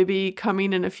probably be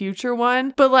coming in a future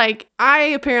one. But like, I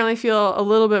apparently feel a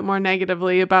little bit more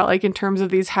negatively about like in terms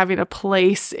of these having a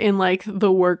place in like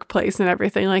the workplace and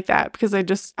everything like that, because I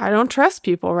don't trust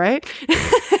people, right?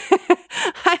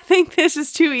 I think this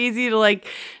is too easy to like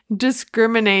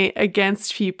discriminate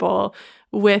against people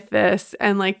with this,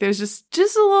 and like there's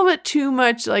just a little bit too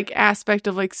much like aspect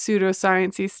of like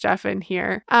pseudoscience-y stuff in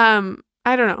here. I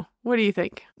don't know. What do you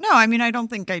think? No, I mean, I don't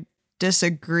think I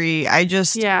disagree.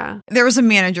 Yeah. There was a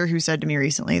manager who said to me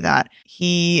recently that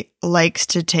he likes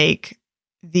to take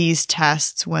these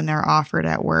tests when they're offered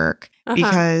at work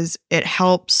because it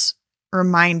helps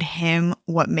remind him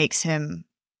what makes him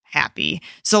happy.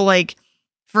 So like,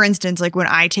 for instance, like when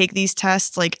I take these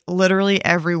tests, like literally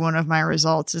every one of my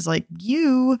results is like,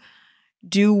 you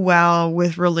do well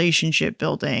with relationship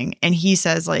building. And he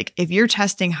says like, if you're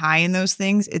testing high in those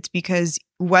things, it's because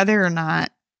whether or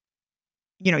not,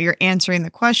 you know, you're answering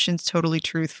the questions totally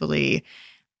truthfully,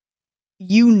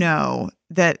 you know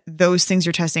that those things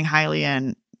you're testing highly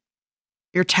in,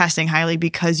 you're testing highly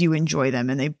because you enjoy them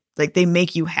and they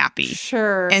make you happy.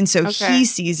 Sure. And so he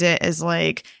sees it as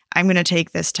like, I'm going to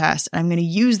take this test and I'm going to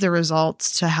use the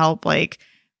results to help like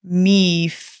me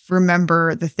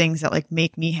remember the things that like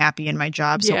make me happy in my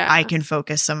job so I can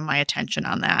focus some of my attention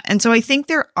on that. And so I think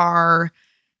there are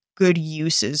good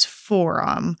uses for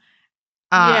them.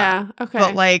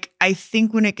 But like, I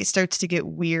think when it starts to get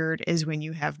weird is when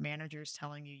you have managers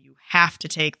telling you have to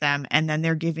take them and then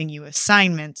they're giving you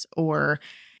assignments or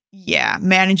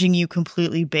managing you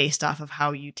completely based off of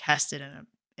how you tested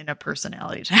in a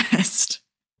personality test.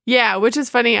 Yeah, which is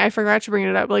funny. I forgot to bring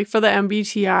it up. Like for the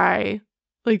MBTI,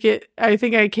 I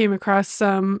think I came across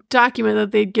some document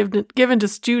that they'd given to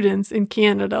students in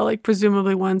Canada, like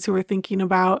presumably ones who were thinking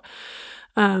about,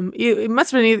 it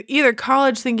must have been either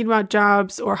college thinking about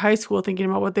jobs or high school thinking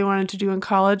about what they wanted to do in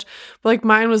college. But like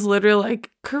mine was literally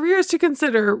like careers to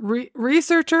consider,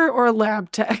 researcher or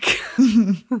lab tech.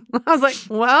 I was like,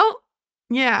 well,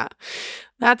 yeah,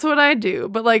 that's what I do.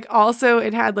 But like also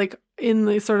it had like in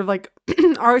the sort of like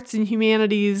arts and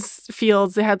humanities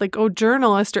fields, they had like,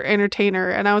 journalist or entertainer.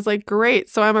 And I was like, great.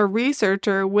 So I'm a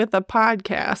researcher with a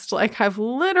podcast. Like I've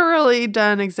literally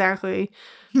done exactly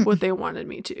what they wanted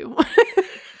me to.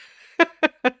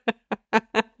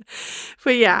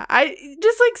 But yeah, I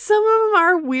just like some of them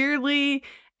are weirdly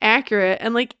accurate.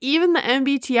 And like even the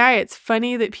MBTI, it's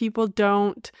funny that people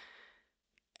don't,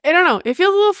 I don't know. It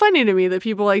feels a little funny to me that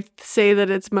people like say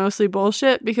that it's mostly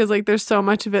bullshit because like there's so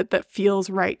much of it that feels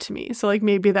right to me. So like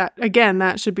maybe that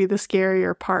should be the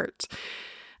scarier part.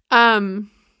 And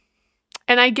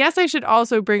I guess I should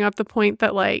also bring up the point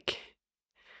that like,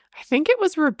 I think it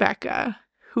was Rebecca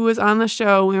who was on the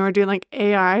show when we were doing like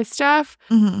AI stuff.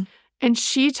 Mm-hmm. And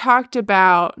she talked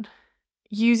about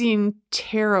using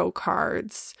tarot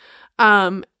cards,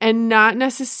 and not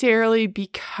necessarily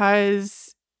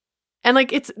because, and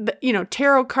like it's, you know,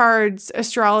 tarot cards,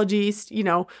 astrology, you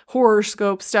know,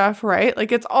 horoscope stuff, right?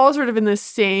 Like it's all sort of in the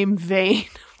same vein.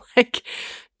 Like,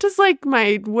 does like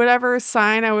my whatever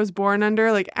sign I was born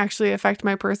under like actually affect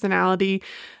my personality?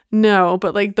 No,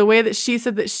 but like the way that she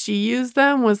said that she used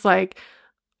them was like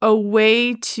a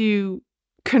way to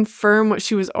confirm what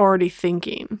she was already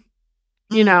thinking.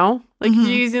 You know, like you're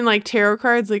using like tarot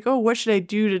cards, like, oh, what should I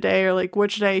do today? Or like,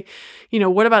 what should I, you know,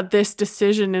 what about this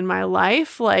decision in my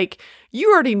life? Like,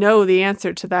 you already know the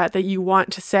answer to that you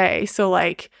want to say. So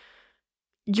like,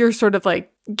 you're sort of like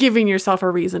giving yourself a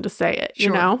reason to say it, you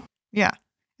know? Yeah.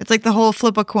 It's like the whole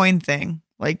flip a coin thing.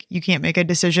 Like you can't make a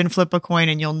decision, flip a coin,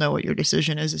 and you'll know what your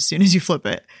decision is as soon as you flip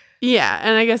it. Yeah.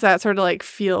 And I guess that sort of like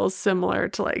feels similar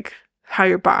to like how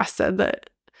your boss said that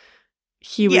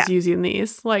he was using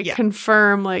these, like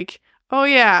confirm like, oh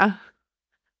yeah,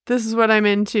 this is what I'm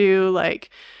into. Like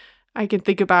I can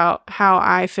think about how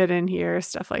I fit in here,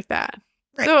 stuff like that.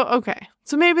 Right. So, okay.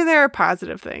 So maybe there are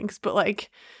positive things, but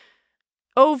like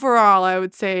overall, I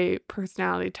would say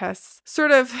personality tests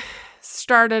sort of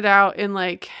started out in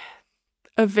like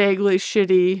a vaguely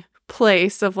shitty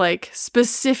place of like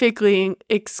specifically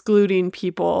excluding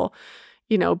people,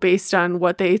 you know, based on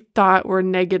what they thought were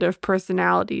negative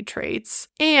personality traits.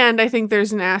 And I think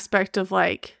there's an aspect of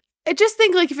like, I just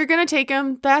think, like, if you're going to take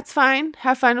them, that's fine.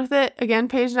 Have fun with it. Again,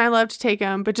 Paige and I love to take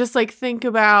them, but just, like, think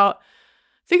about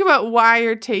why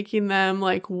you're taking them,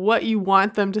 like, what you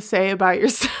want them to say about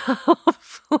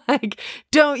yourself. Like,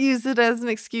 don't use it as an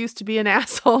excuse to be an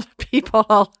asshole to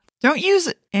people. Don't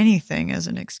use anything as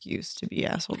an excuse to be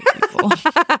asshole to people.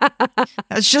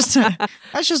 That's just a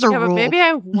rule. But maybe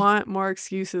I want more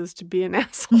excuses to be an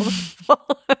asshole to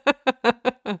people.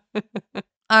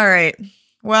 All right.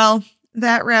 Well,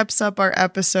 that wraps up our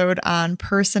episode on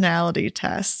personality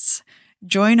tests.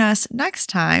 Join us next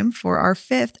time for our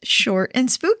 5th short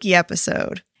and spooky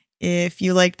episode. If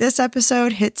you like this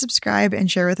episode, hit subscribe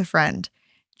and share with a friend.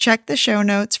 Check the show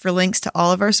notes for links to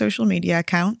all of our social media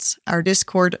accounts, our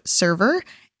Discord server,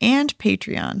 and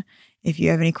Patreon. If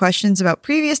you have any questions about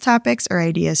previous topics or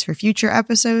ideas for future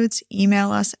episodes,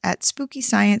 email us at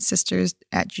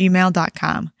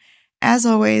spookysciencesisters@gmail.com. As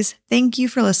always, thank you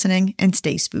for listening and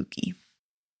stay spooky.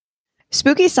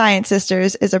 Spooky Science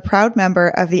Sisters is a proud member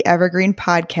of the Evergreen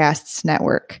Podcasts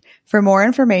Network. For more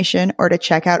information or to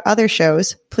check out other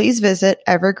shows, please visit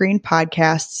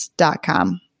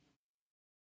evergreenpodcasts.com.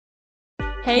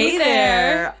 Hey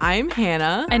there! I'm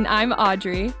Hannah. And I'm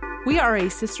Audrey. We are a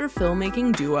sister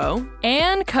filmmaking duo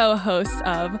and co-hosts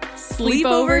of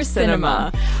Sleepover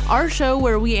Cinema, our show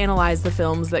where we analyze the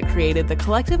films that created the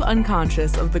collective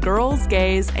unconscious of the girls,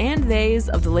 gays, and theys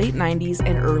of the late 90s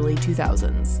and early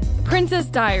 2000s. Princess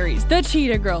Diaries, The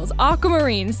Cheetah Girls,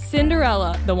 Aquamarine,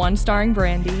 Cinderella, the one starring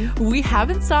Brandy. We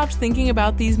haven't stopped thinking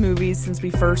about these movies since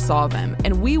we first saw them,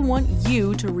 and we want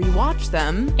you to rewatch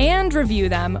them and review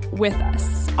them with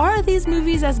us. Are these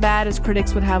movies as bad as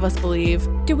critics would have us believe?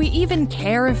 Do we even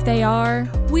care if they are?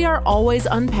 We are always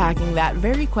unpacking that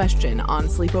very question on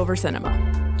Sleepover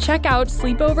Cinema. Check out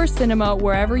Sleepover Cinema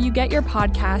wherever you get your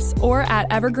podcasts or at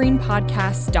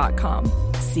evergreenpodcasts.com.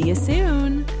 See you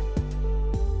soon.